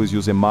to do is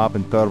use a mop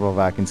and turbo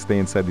vac and stay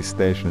inside the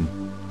station.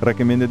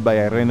 Recommended by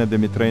Irina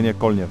Dmitrievna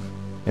Kolnev.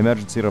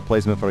 Emergency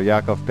replacement for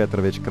Yakov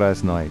Petrovich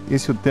Krasnoy.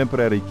 Issued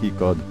temporary key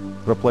code.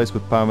 Replaced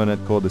with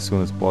permanent code as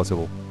soon as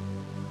possible.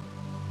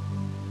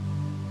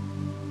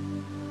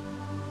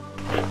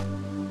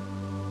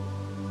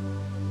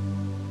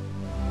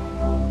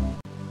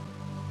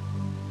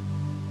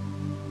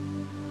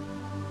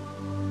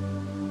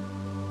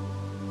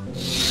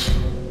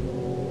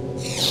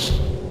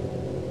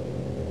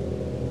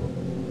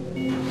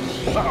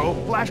 Uh-oh,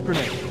 flash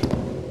grenade.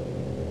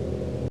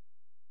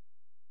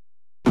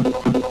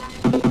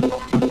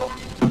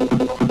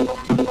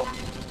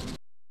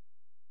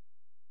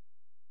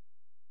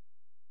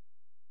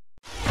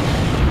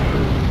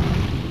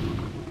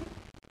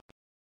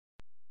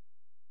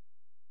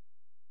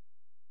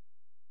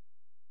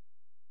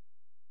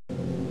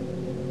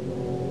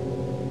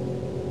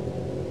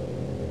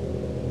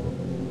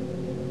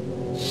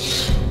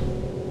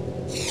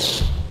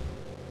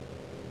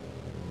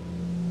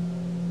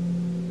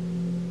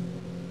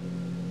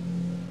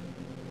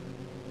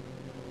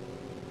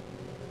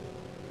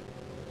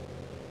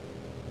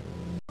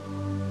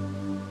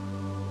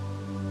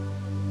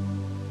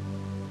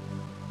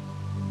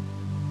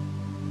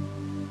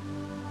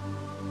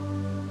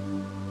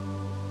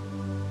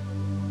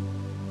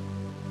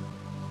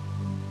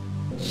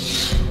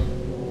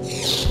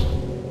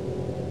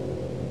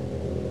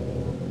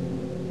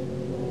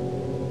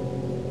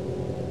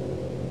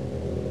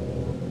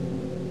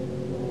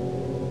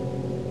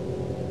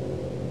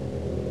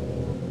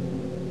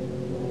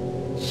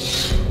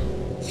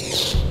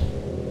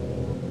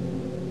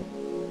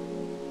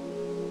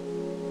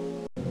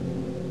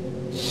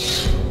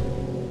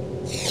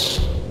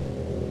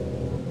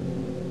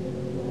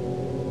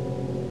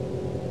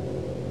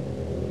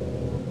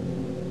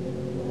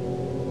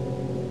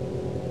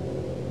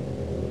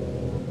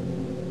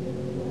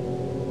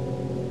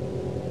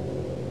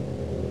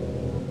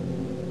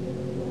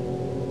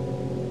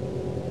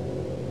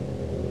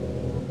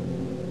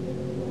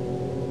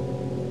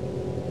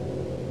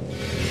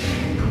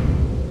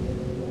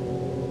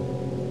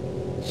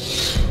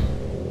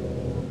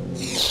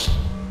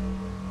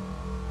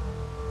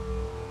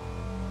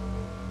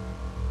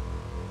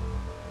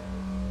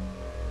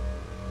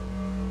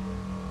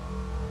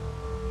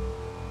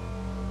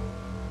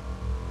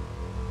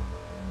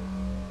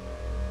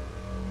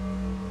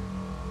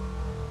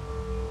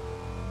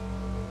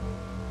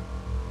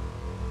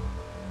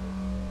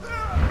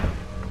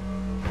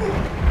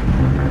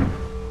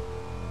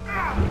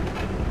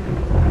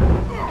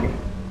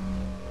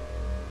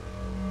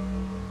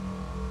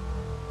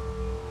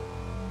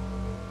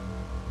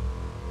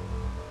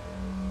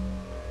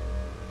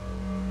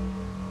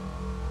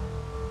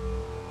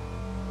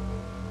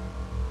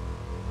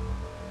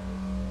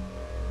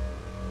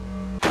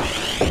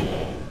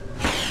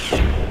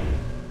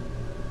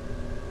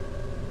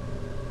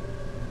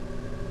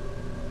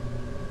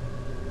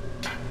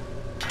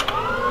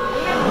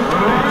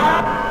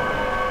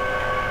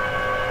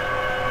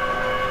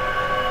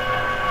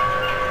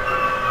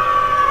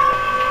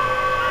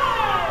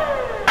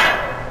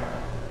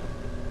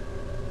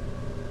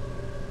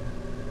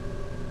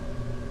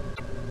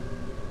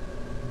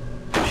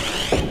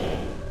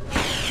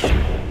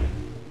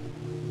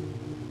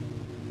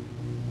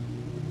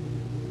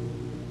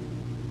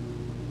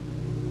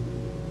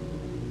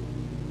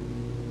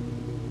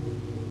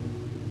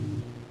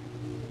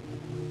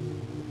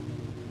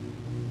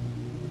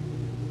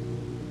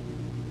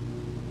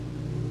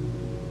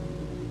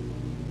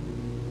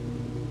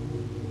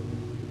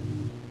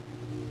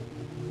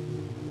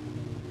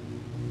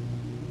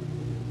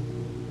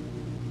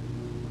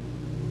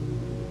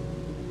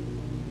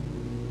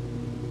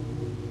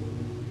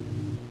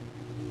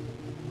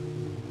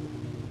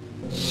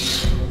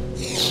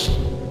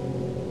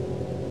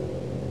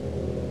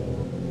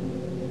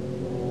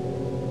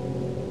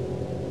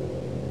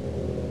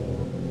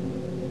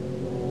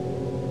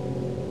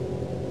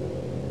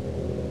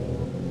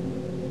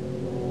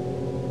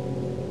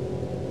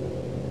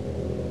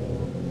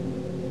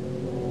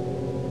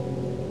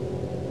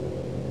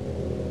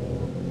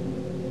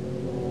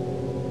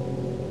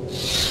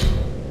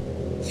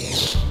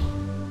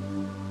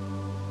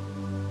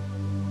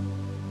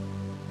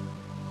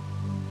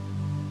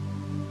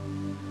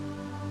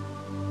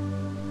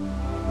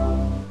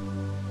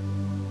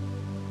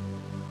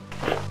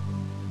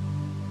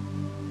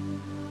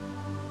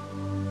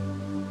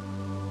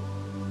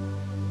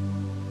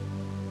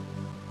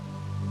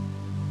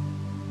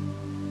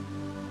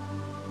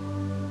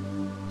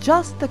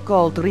 Just a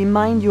call to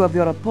remind you of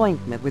your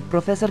appointment with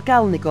Professor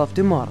Kalnikov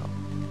tomorrow.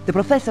 The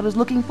professor is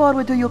looking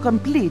forward to your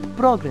complete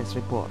progress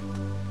report.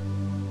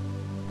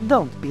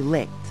 Don't be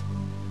late.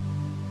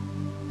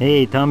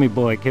 Hey, Tommy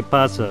boy, ¿qué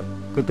pasa?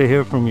 Good to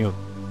hear from you.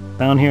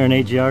 Down here in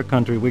AGR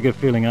country, we get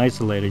feeling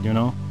isolated, you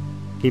know?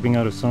 Keeping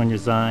out of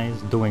Sonia's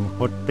eyes, doing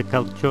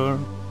horticulture.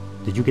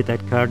 Did you get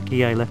that card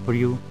key I left for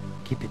you?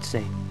 Keep it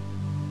safe.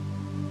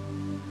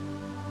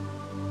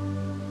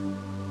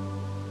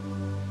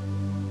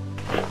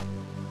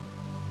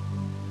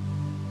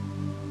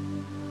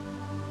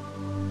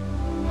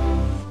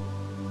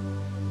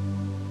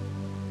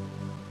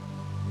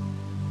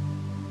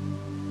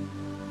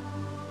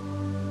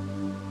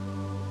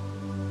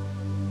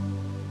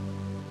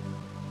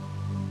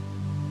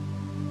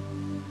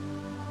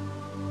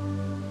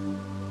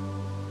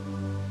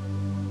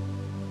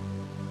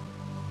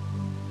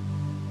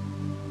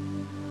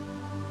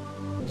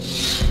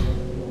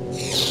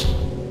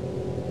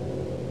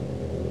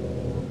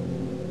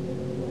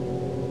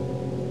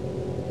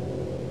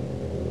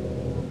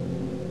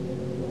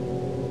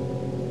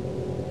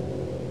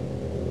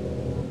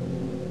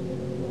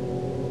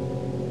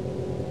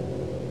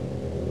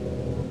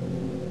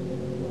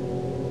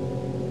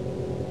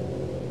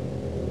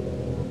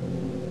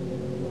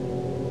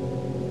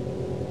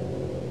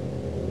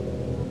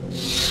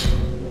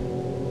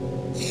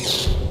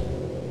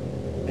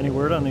 Any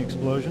word on the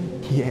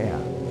explosion? Yeah,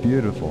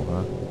 beautiful,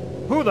 huh?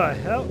 Who the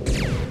hell?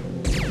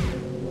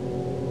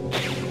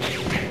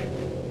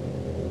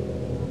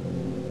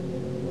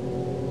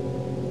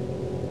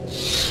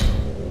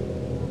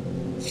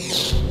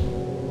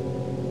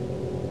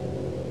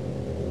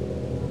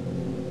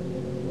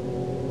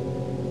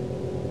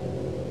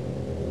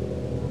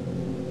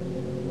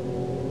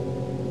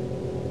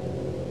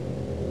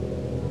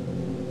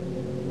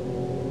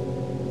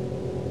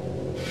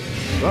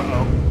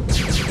 Uh-oh.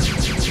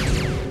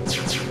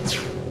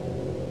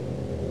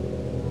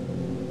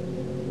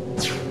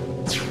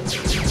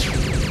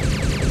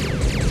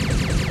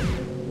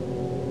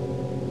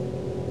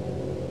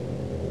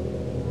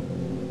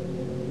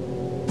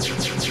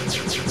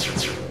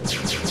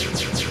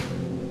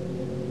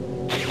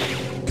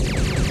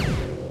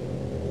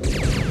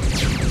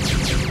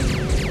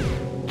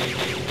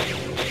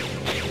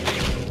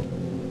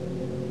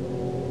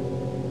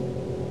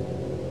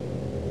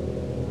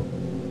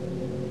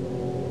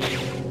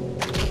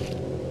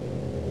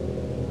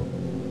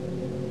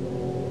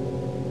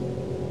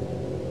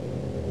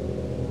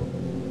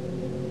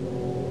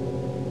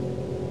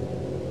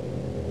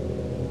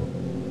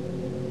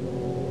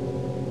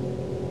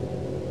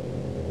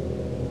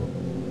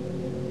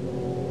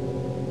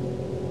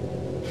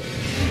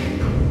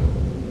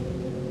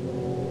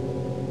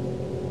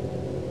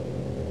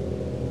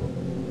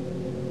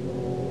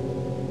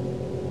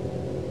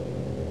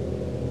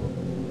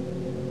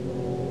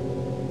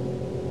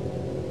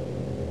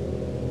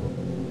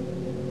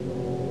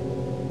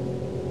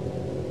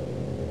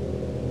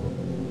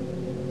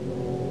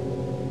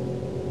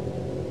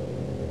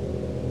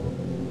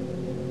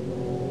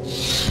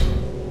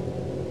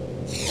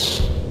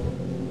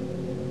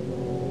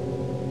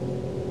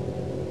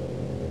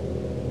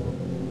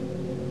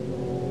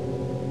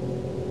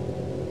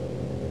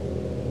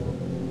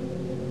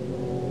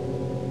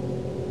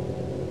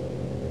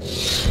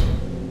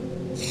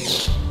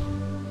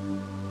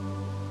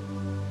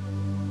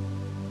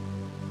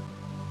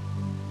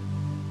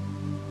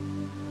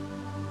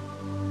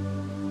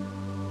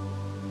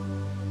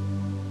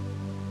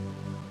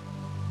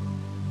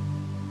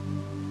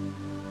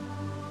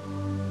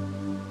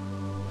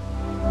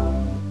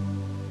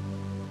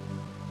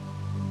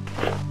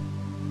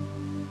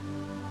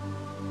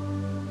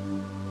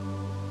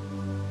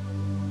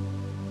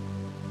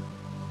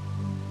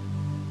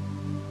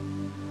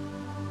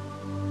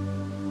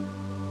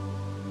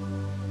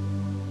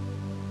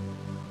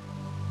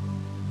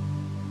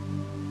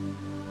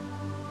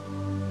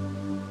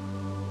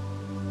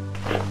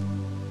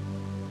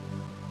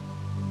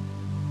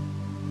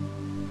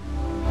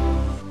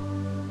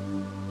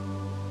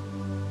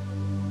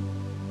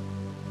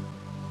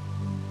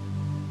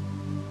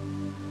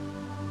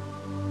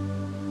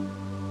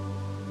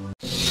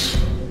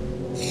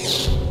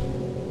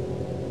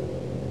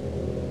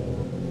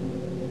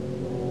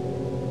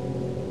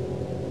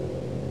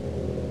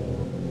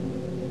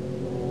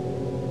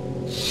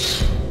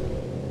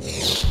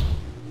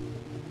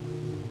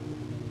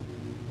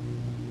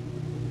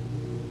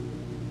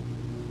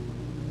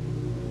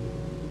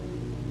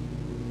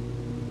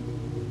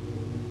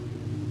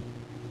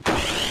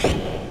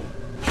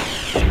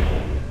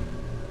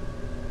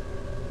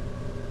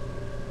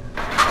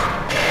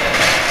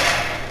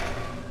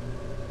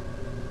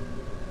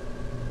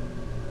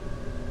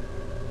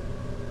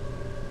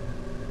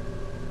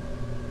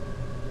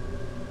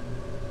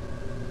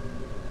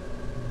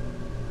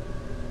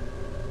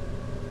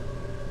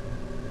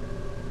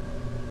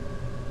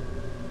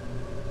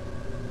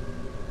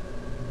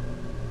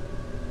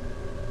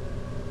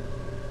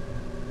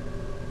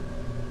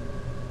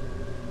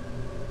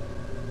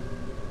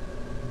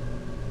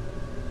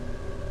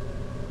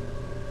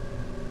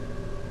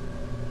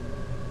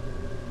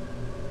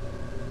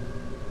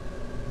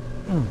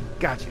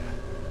 Gotcha.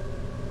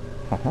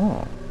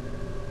 Haha.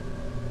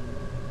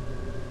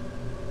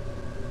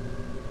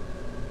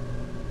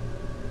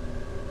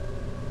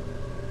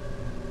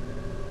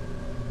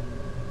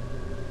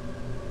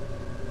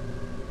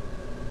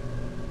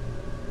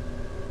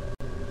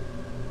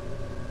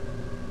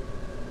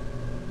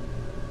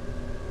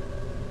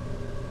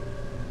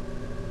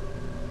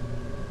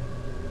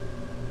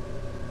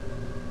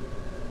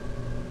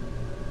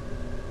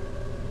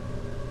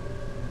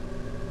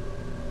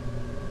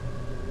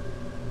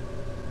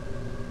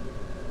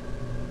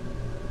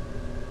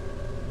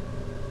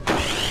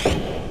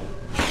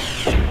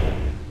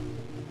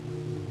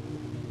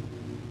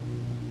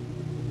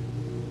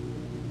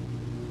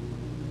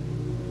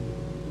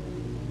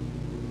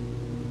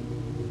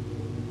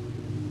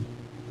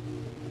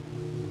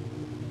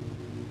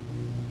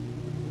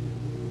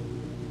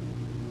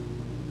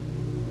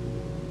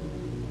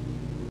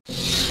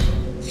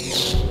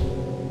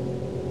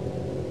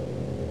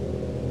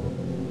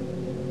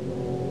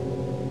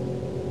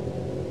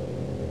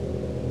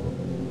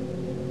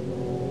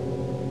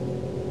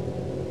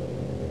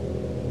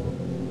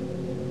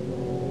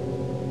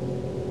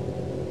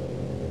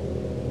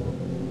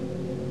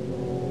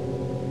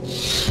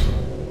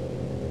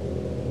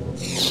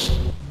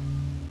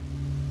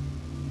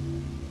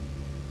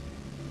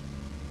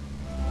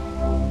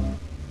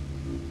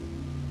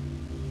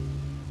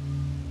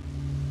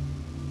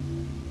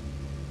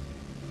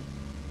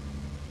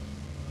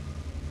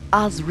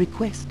 As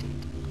requested,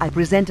 I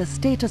present a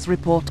status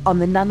report on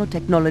the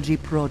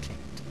nanotechnology project.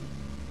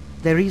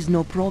 There is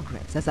no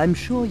progress, as I'm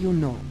sure you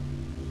know.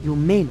 You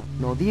may not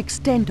know the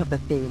extent of the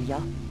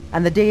failure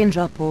and the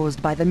danger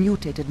posed by the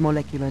mutated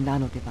molecular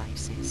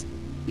nanodevices.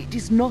 It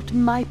is not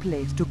my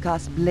place to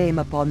cast blame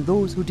upon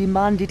those who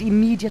demanded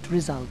immediate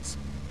results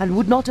and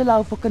would not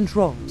allow for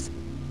controls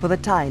for the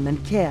time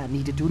and care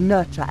needed to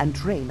nurture and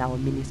train our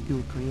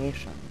minuscule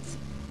creations.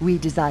 We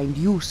designed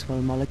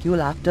useful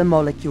molecule after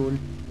molecule,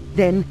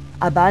 then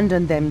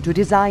abandoned them to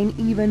design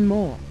even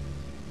more.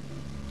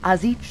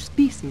 As each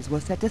species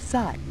was set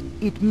aside,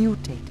 it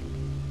mutated.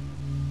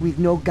 With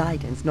no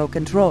guidance, no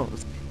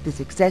controls, the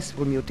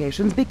successful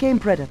mutations became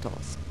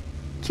predators.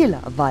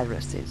 Killer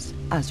viruses,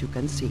 as you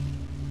can see.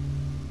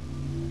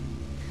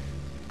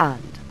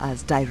 And,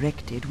 as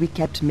directed, we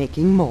kept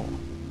making more.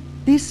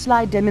 This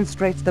slide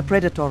demonstrates the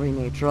predatory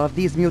nature of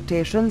these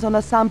mutations on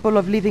a sample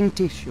of living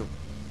tissue.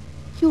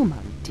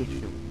 Human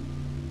tissue.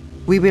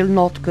 We will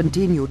not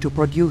continue to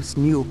produce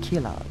new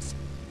killers.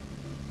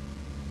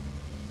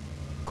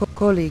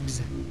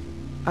 Colleagues,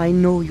 I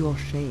know your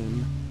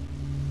shame.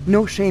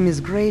 No shame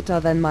is greater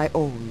than my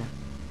own.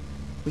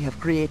 We have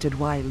created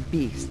wild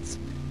beasts.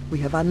 We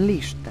have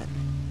unleashed them.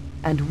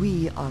 And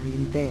we are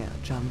in their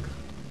jungle.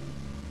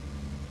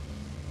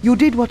 You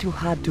did what you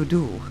had to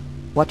do,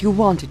 what you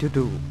wanted to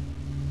do.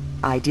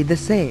 I did the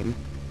same,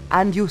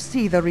 and you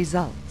see the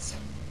results.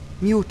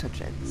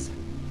 Mutagens.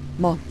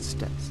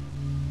 Monsters.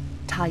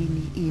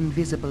 Tiny,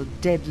 invisible,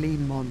 deadly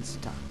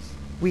monsters.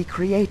 We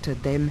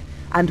created them,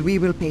 and we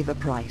will pay the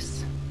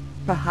price.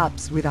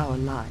 Perhaps with our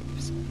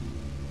lives.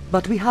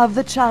 But we have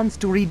the chance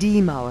to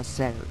redeem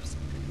ourselves.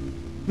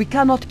 We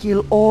cannot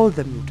kill all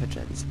the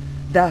mutagens.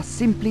 There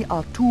simply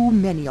are too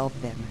many of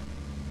them.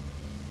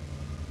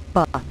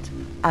 But,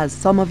 as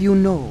some of you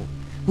know,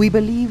 we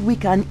believe we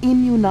can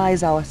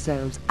immunize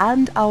ourselves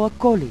and our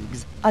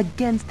colleagues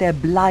against their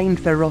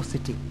blind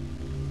ferocity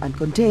and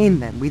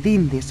contain them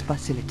within this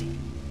facility.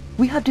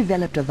 We have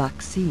developed a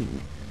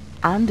vaccine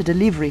and a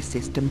delivery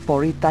system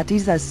for it that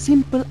is as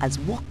simple as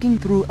walking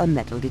through a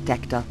metal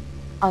detector.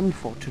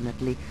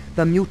 Unfortunately,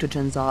 the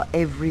mutagens are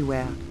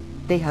everywhere.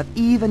 They have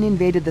even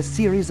invaded the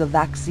series of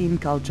vaccine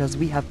cultures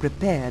we have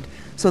prepared,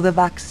 so the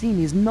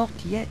vaccine is not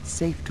yet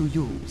safe to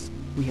use.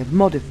 We have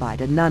modified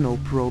a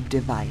nanoprobe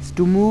device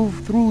to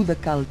move through the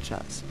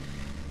cultures.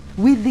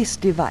 With this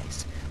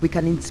device, we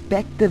can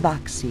inspect the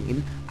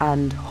vaccine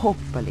and,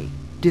 hopefully,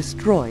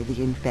 destroy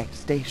the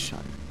infestation.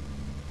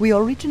 We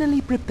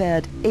originally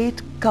prepared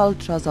 8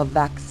 cultures of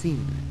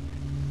vaccine.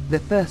 The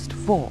first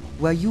 4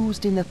 were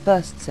used in the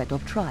first set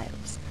of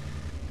trials.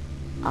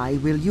 I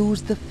will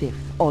use the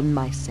 5th on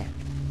myself.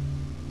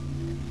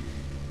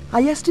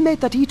 I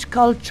estimate that each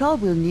culture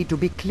will need to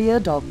be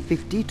cleared of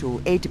 50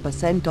 to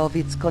 80% of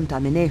its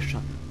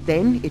contamination.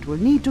 Then it will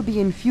need to be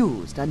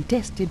infused and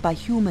tested by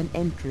human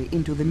entry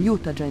into the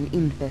mutagen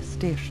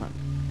infestation.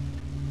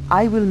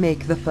 I will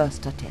make the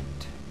first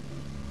attempt.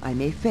 I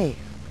may fail.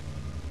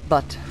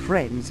 But,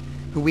 friends,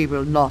 we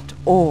will not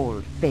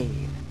all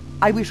fail.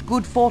 I wish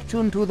good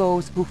fortune to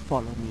those who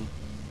follow me.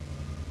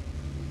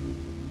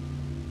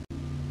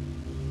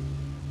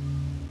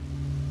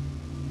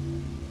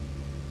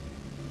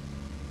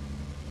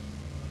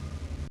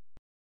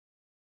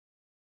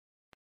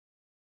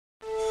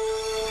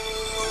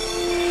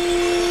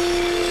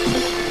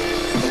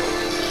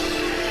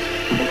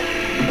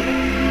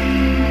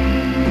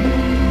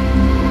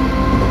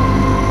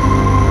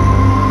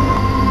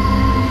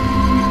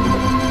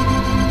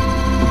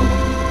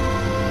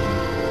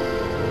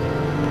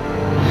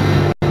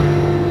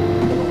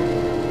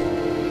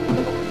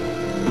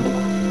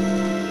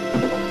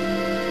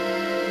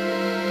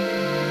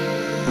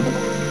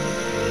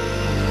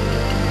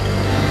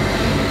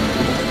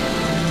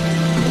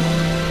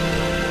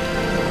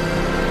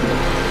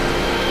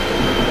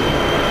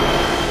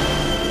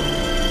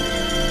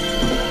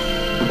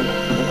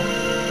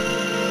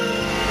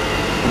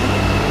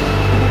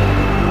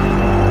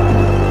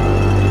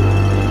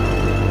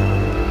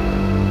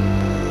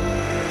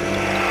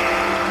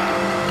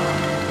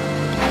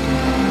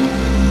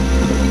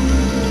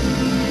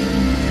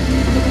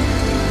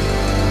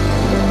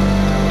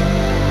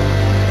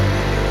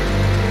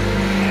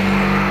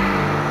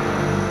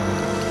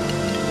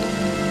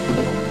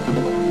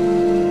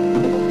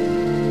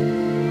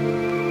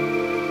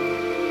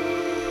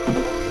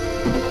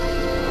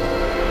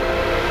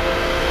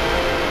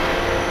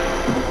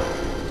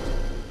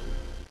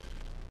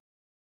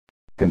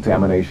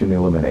 Contamination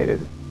eliminated.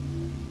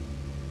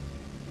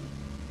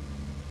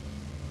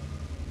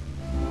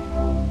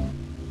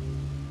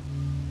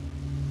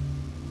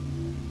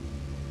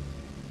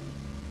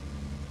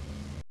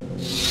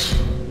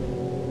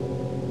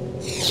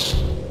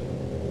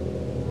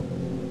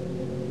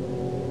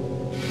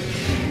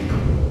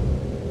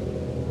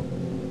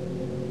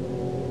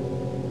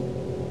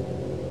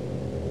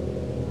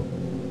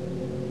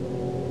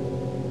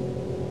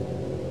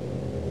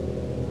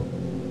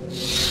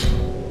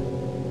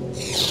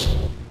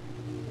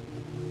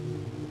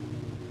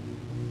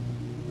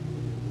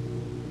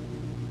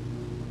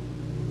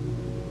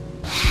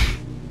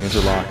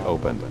 Interlock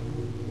opened.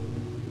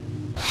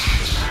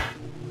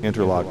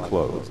 Interlock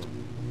closed.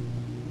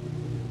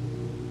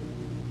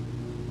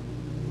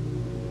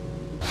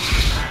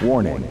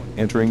 Warning,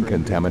 entering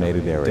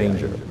contaminated area.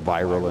 Danger,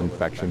 viral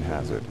infection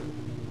hazard.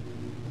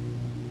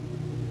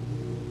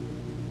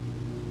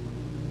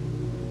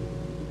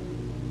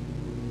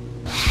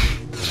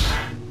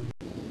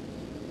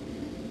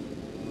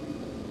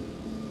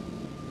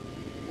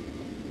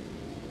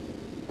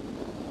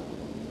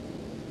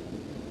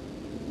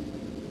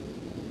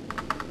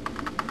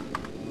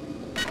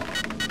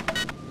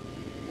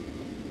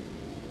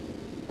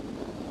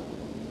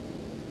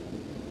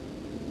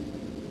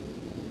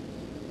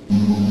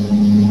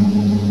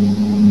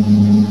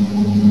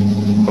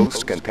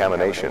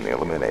 Contamination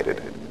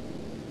eliminated.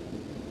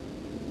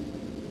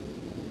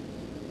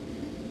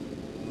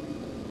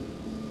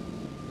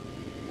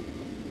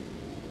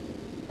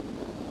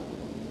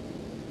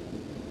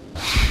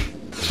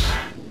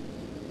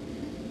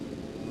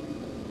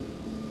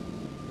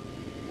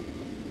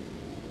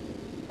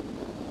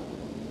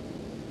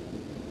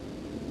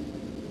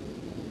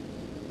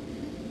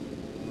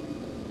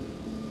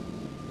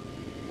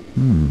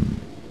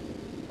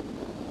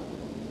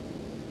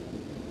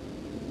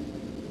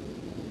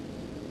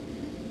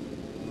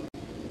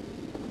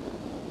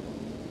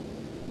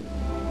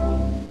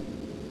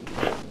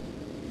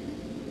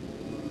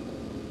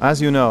 As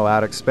you know,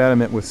 our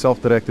experiment with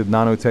self-directed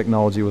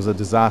nanotechnology was a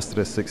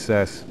disastrous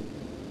success.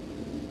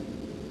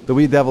 The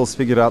wee devils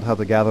figured out how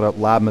to gather up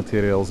lab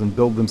materials and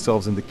build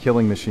themselves into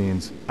killing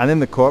machines. And then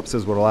the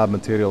corpses were lab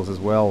materials as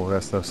well,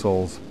 rest their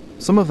souls.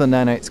 Some of the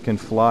nanites can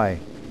fly.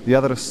 The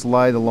others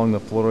slide along the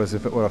floor as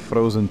if it were a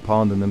frozen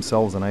pond and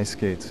themselves on ice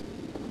skates.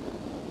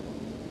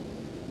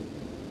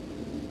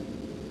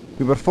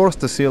 We were forced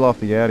to seal off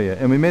the area,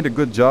 and we made a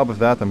good job of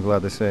that, I'm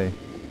glad to say.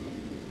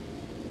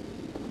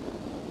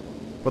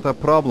 But our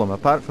problem,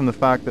 apart from the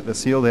fact that the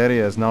sealed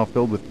area is now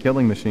filled with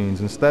killing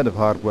machines instead of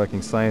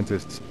hard-working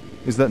scientists,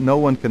 is that no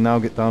one can now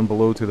get down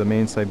below to the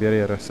main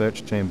Cyberia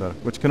research chamber,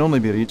 which can only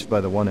be reached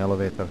by the one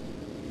elevator.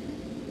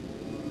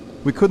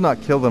 We could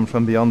not kill them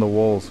from beyond the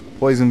walls.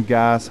 Poison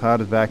gas,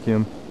 hard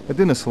vacuum, it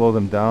didn't slow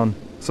them down.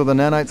 So the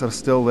nanites are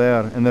still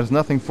there, and there's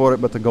nothing for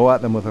it but to go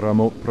at them with a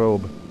remote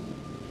probe.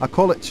 I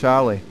call it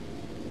Charlie.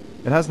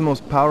 It has the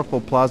most powerful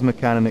plasma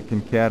cannon it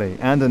can carry,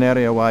 and an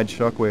area-wide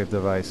shockwave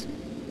device.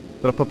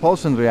 But a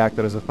propulsion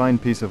reactor is a fine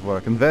piece of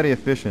work, and very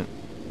efficient.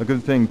 A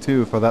good thing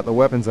too, for that the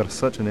weapons are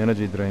such an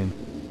energy drain.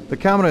 The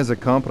camera is a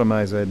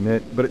compromise, I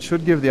admit, but it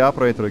should give the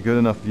operator a good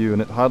enough view,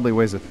 and it hardly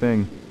weighs a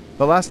thing.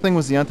 The last thing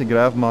was the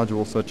anti-grav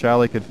module, so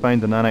Charlie could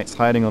find the nanites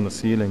hiding on the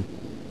ceiling.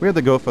 We had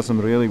to go for some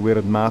really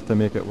weird math to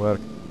make it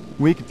work.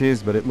 Weak it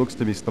is, but it looks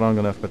to be strong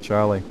enough for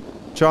Charlie.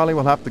 Charlie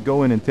will have to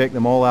go in and take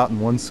them all out in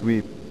one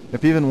sweep.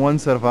 If even one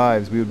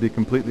survives, we would be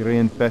completely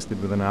reinfested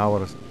within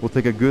hours. We'll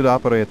take a good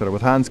operator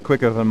with hands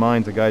quicker than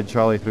mine to guide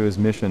Charlie through his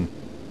mission.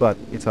 But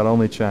it's our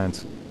only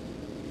chance.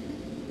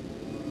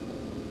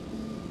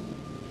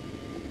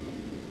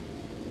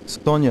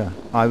 Sonia,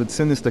 I would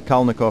send this to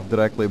Kalnikov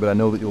directly, but I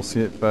know that you'll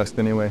see it first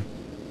anyway.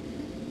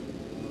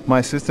 My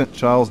assistant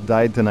Charles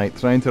died tonight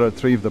trying to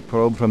retrieve the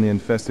probe from the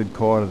infested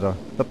corridor.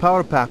 The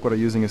power pack we're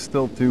using is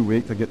still too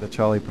weak to get the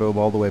Charlie probe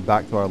all the way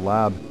back to our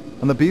lab.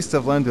 And the beasts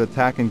have learned to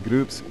attack in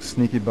groups,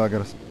 sneaky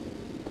buggers.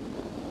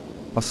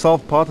 I'll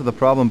solve part of the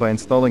problem by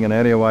installing an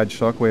area-wide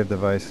shockwave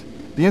device.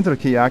 The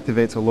interkey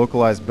activates a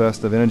localized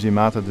burst of energy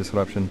matter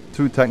disruption.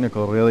 Too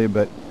technical really,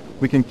 but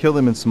we can kill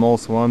them in small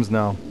swarms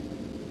now.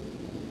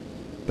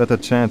 Better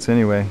chance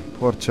anyway.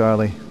 Poor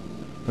Charlie.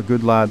 A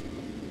good lad.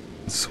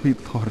 Sweet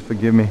Lord,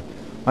 forgive me.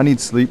 I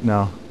need sleep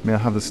now. May I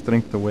have the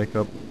strength to wake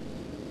up.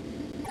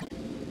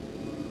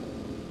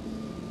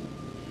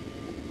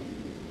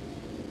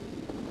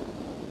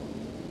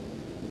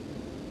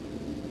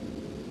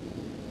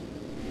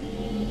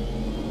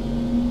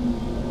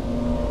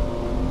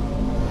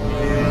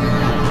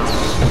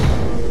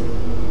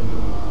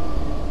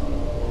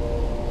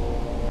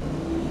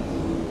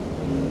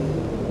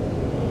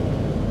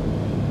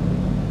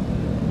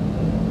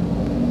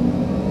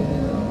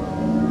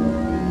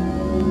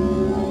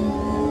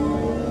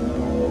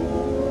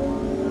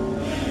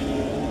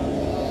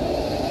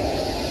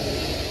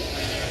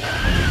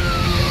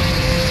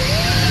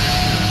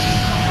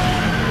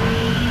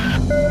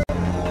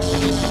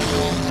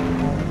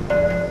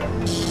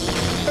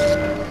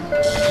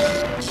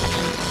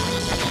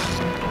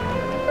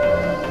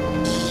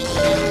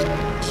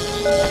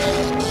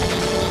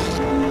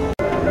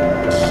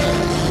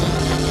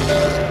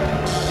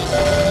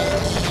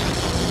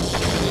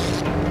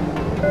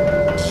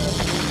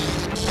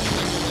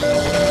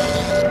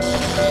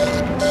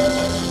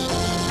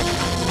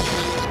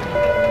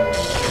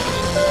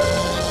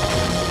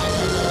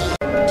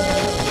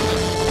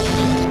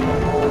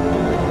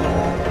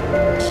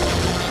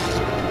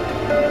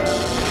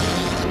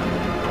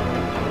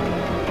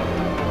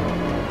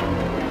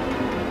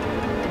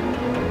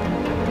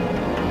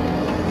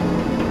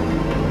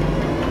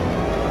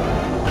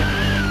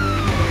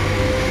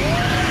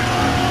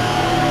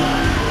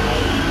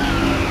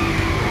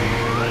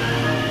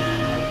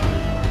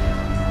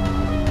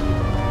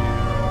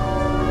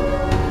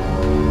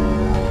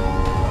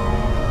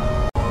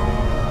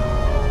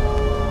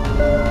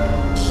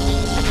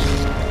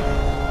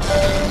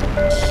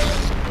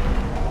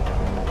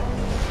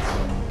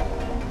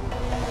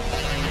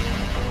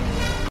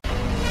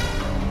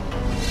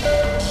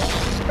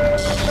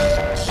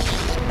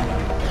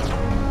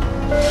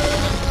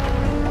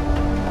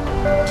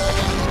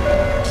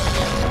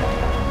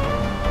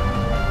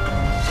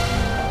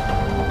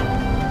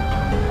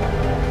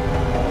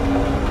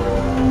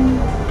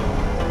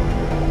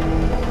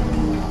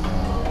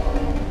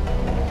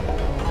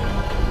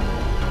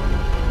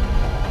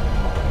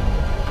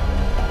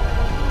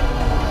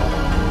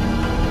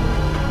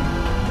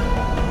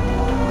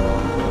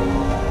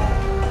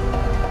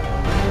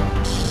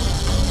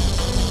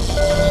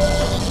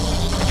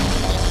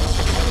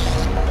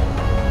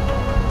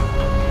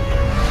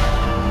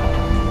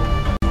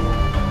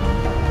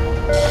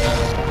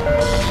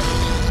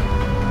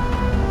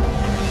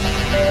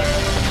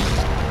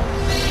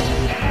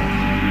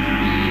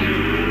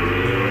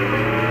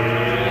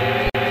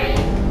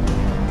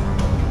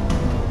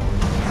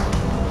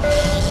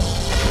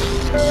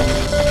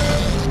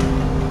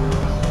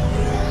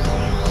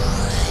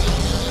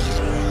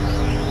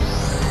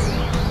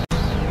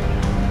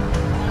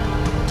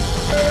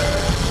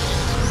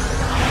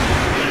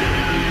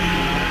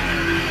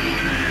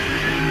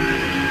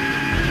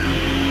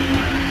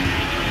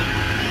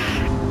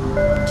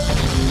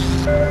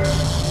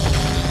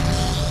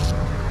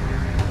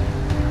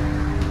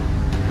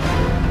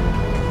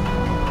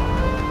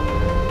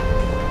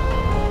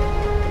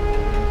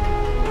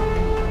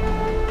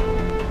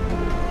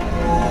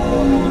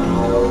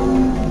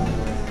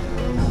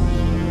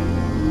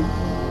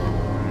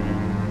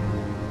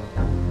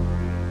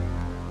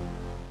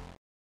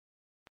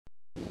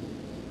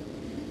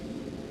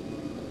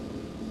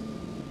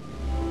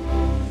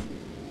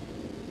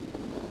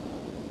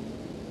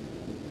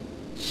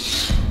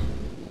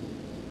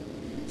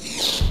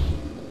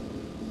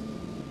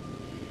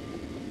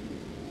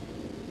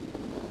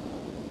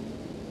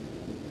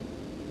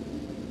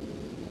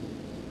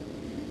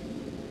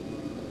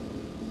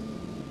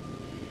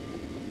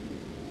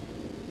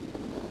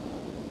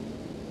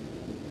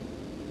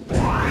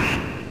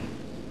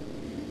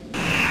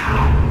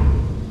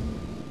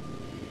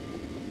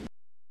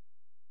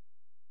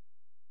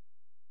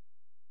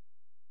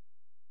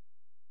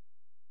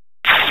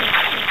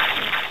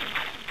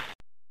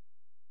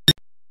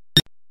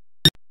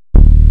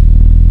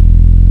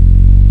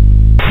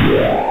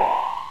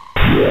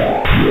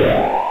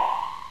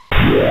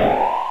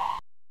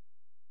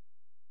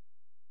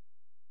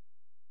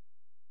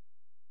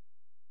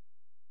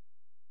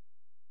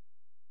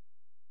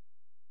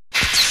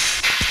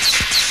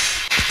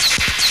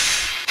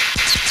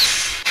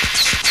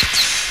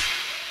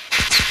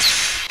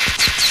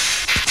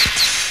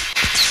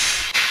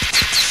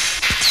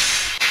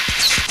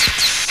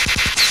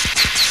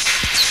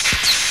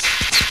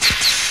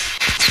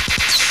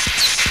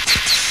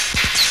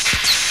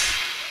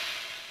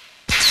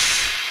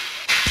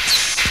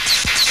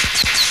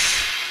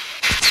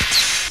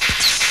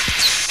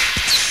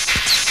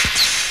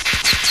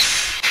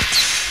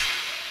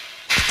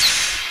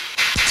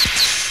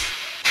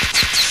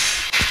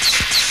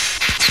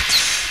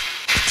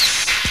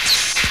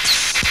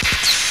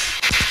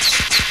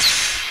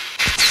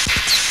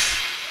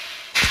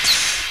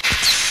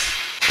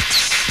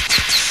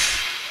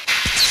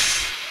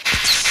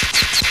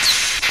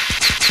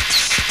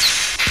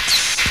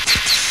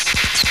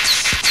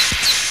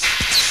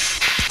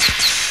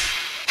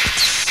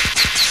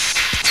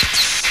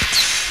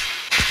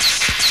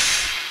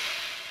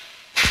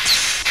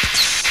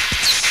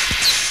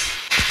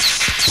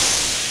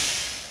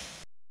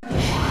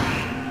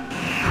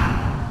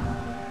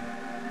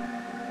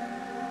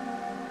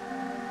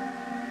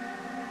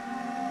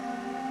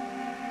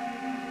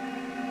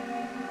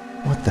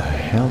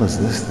 hell is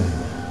this thing?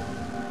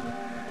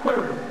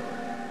 Query,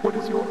 what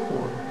is your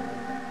form?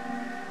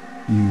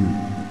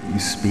 You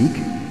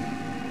speak?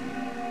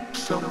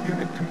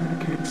 Self-unit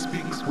communicates,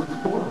 speaks with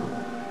form.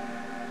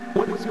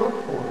 What is your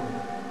form?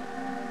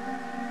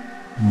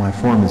 My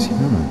form is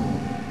human.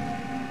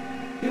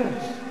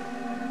 Yes,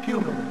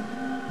 human.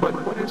 But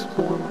what is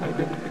form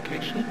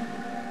identification?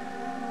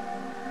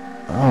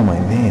 Oh, my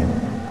name.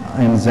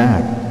 I am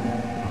Zach.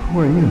 Who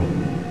are you?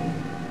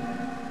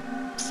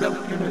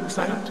 Self-unit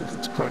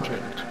Scientists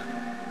Project.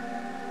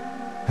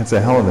 That's a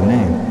hell of a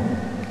name.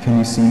 Can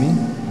you see me?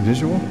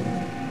 Visual?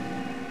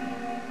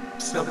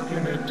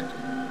 Self-unit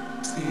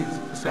sees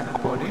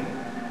Zach body.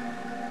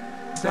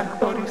 Zach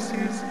body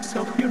sees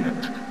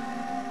self-unit.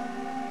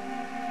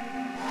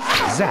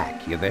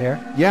 Zach, you there?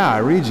 Yeah, I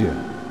read you.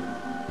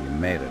 You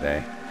made it,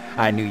 eh?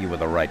 I knew you were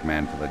the right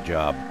man for the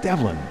job.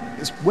 Devlin,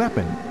 this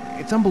weapon,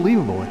 it's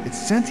unbelievable. It's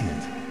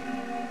sentient.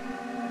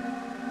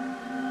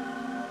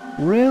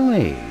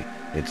 Really?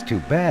 It's too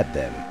bad,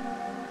 then.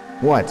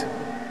 What?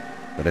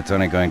 But it's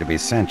only going to be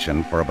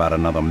sentient for about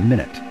another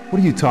minute.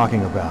 What are you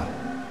talking about?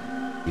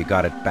 You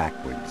got it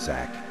backwards,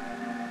 Zach.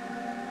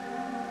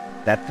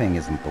 That thing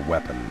isn't the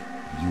weapon.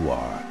 You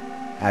are.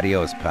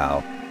 Adios,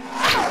 pal.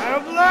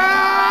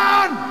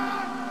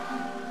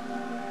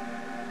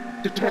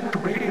 Detect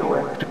radio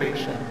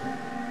activation.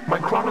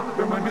 Micronic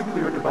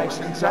thermonuclear device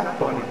in Zach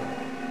body.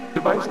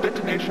 Device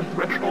detonation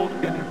threshold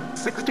in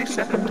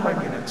 60-second time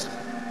units.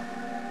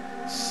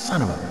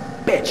 Son of a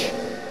bitch!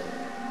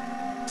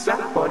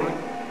 Zach body.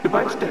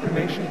 Device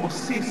detonation will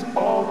cease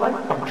all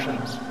life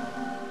functions.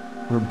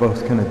 We're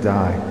both gonna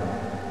die.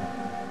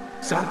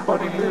 Zach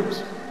body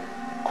lives.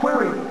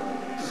 Query.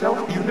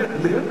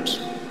 Self-unit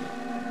lives?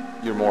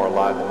 You're more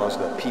alive than most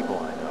of the people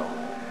I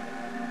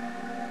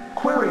know.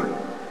 Query.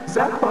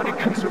 Zach body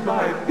can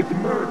survive if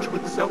merged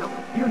with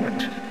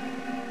self-unit.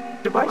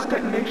 Device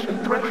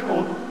detonation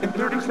threshold in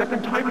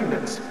 30-second time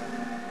units.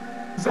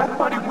 Zach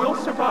body will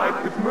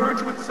survive if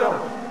merged with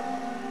self.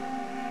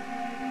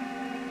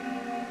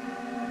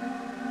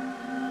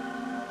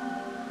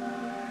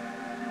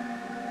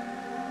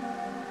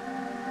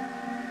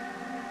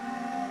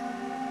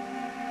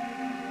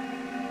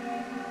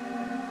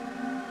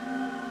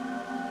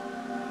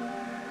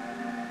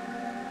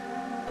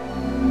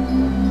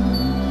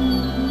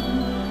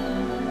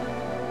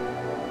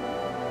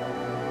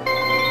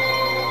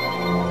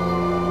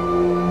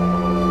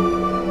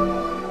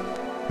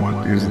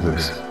 What is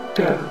this?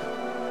 Death.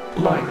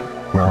 Life.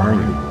 Where are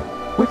you?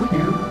 With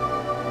you.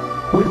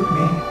 With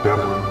me.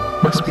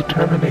 Devlin. Must be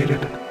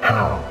terminated.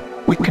 How?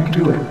 We can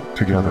do it.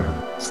 Together.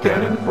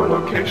 Scanning for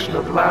location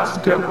of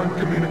last Devlin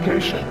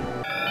communication.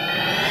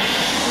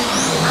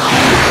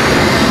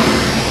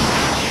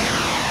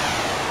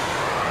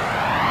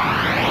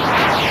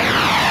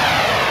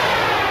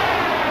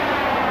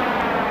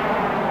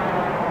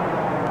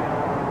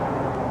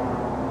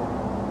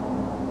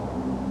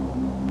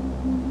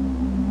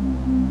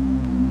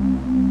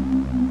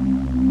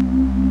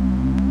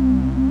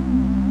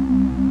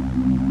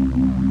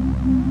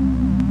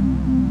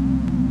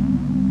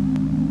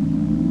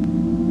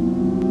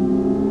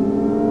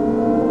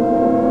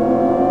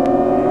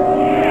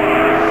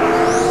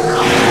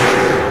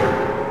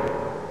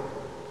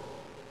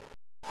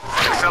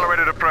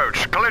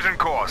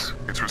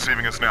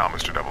 Now,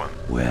 Mr. Devlin.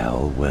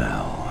 Well,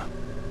 well.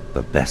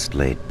 The best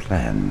laid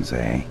plans,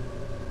 eh?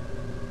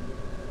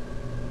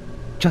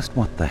 Just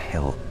what the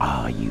hell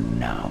are you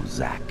now,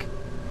 Zach?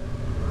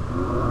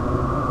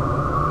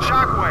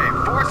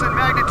 Shockwave, force and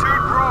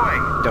magnitude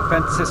growing.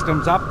 Defense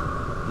systems up.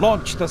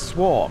 Launch the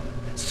swarm.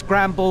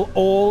 Scramble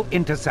all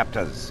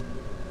interceptors.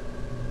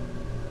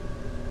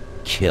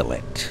 Kill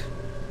it.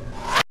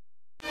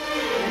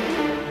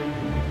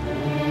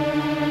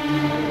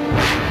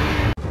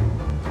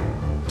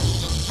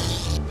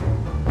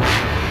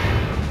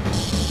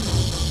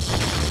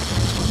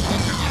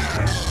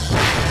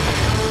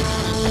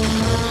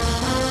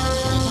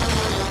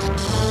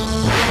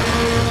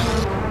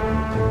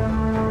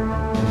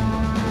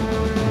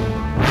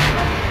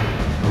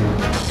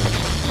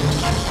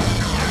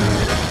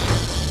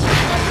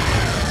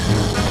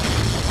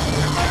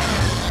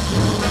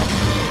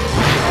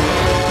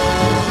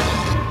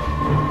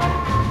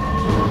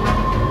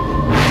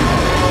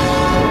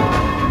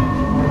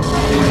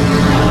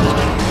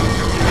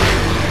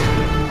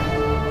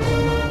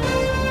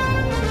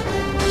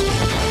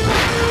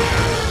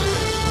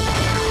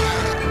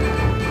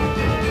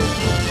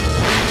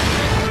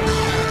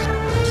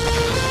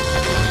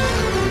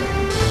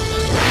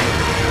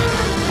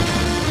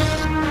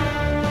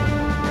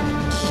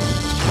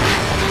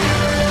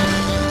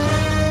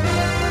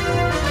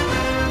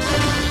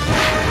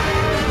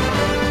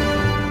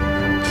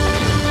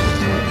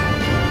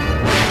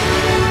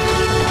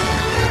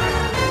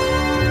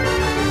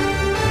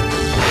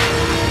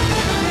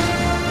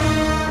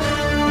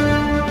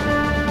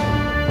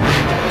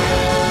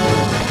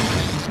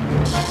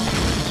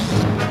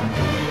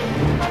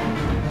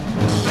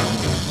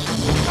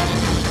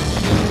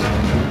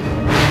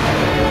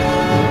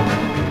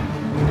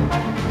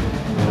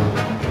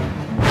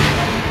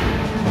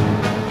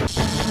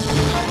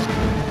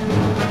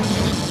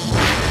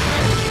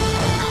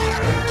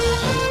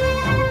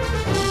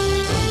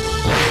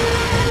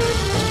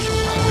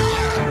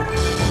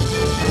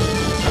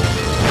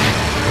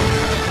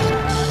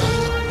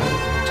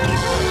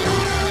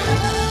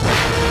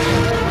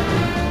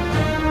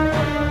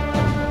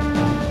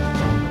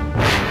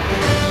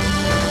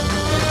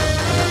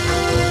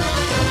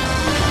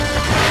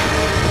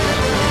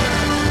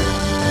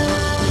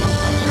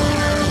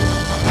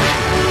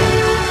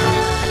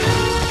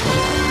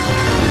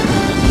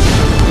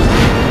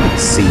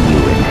 see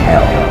you in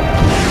hell.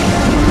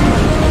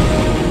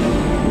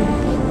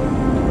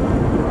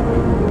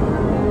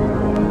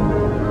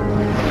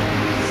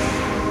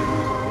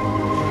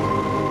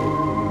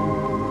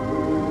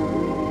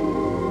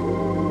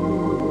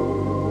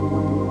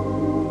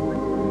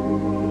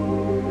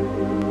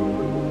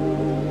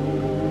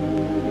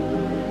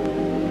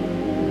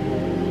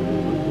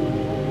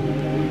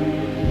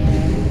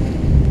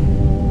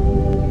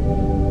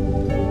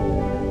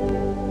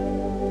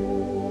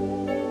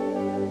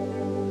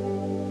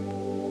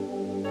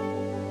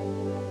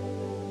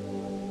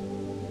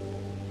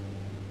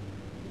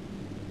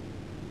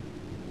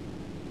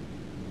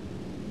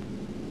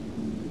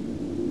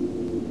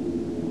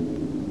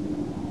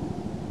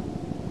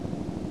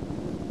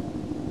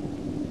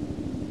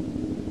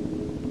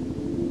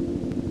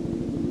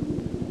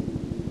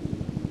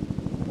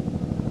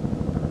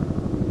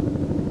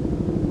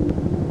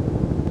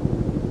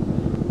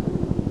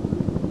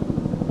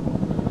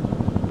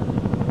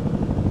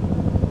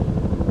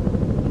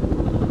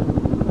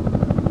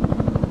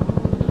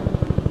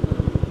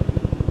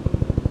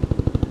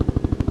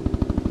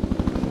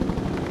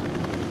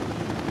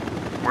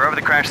 We're over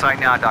the crash site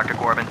now, Dr.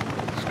 Corbin.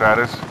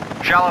 Status?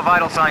 Shallow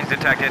vital signs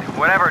detected.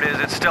 Whatever it is,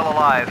 it's still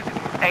alive.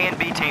 A and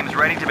B teams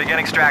ready to begin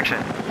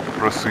extraction.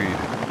 Proceed.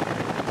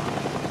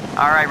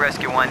 All right,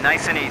 Rescue 1,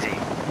 nice and easy.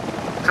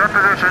 Set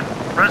position.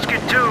 Rescue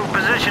 2,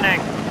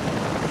 positioning.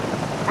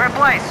 We're in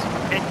place.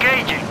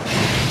 Engaging.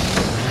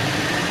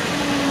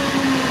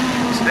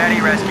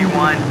 Steady, Rescue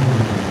 1.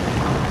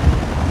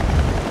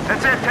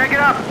 That's it, take it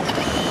up.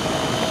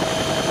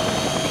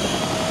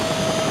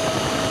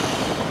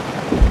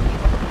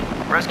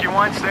 Rescue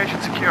 1,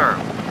 station secure.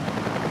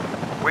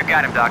 We've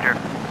got him, Doctor.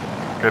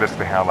 Get us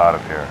the hell out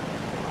of here.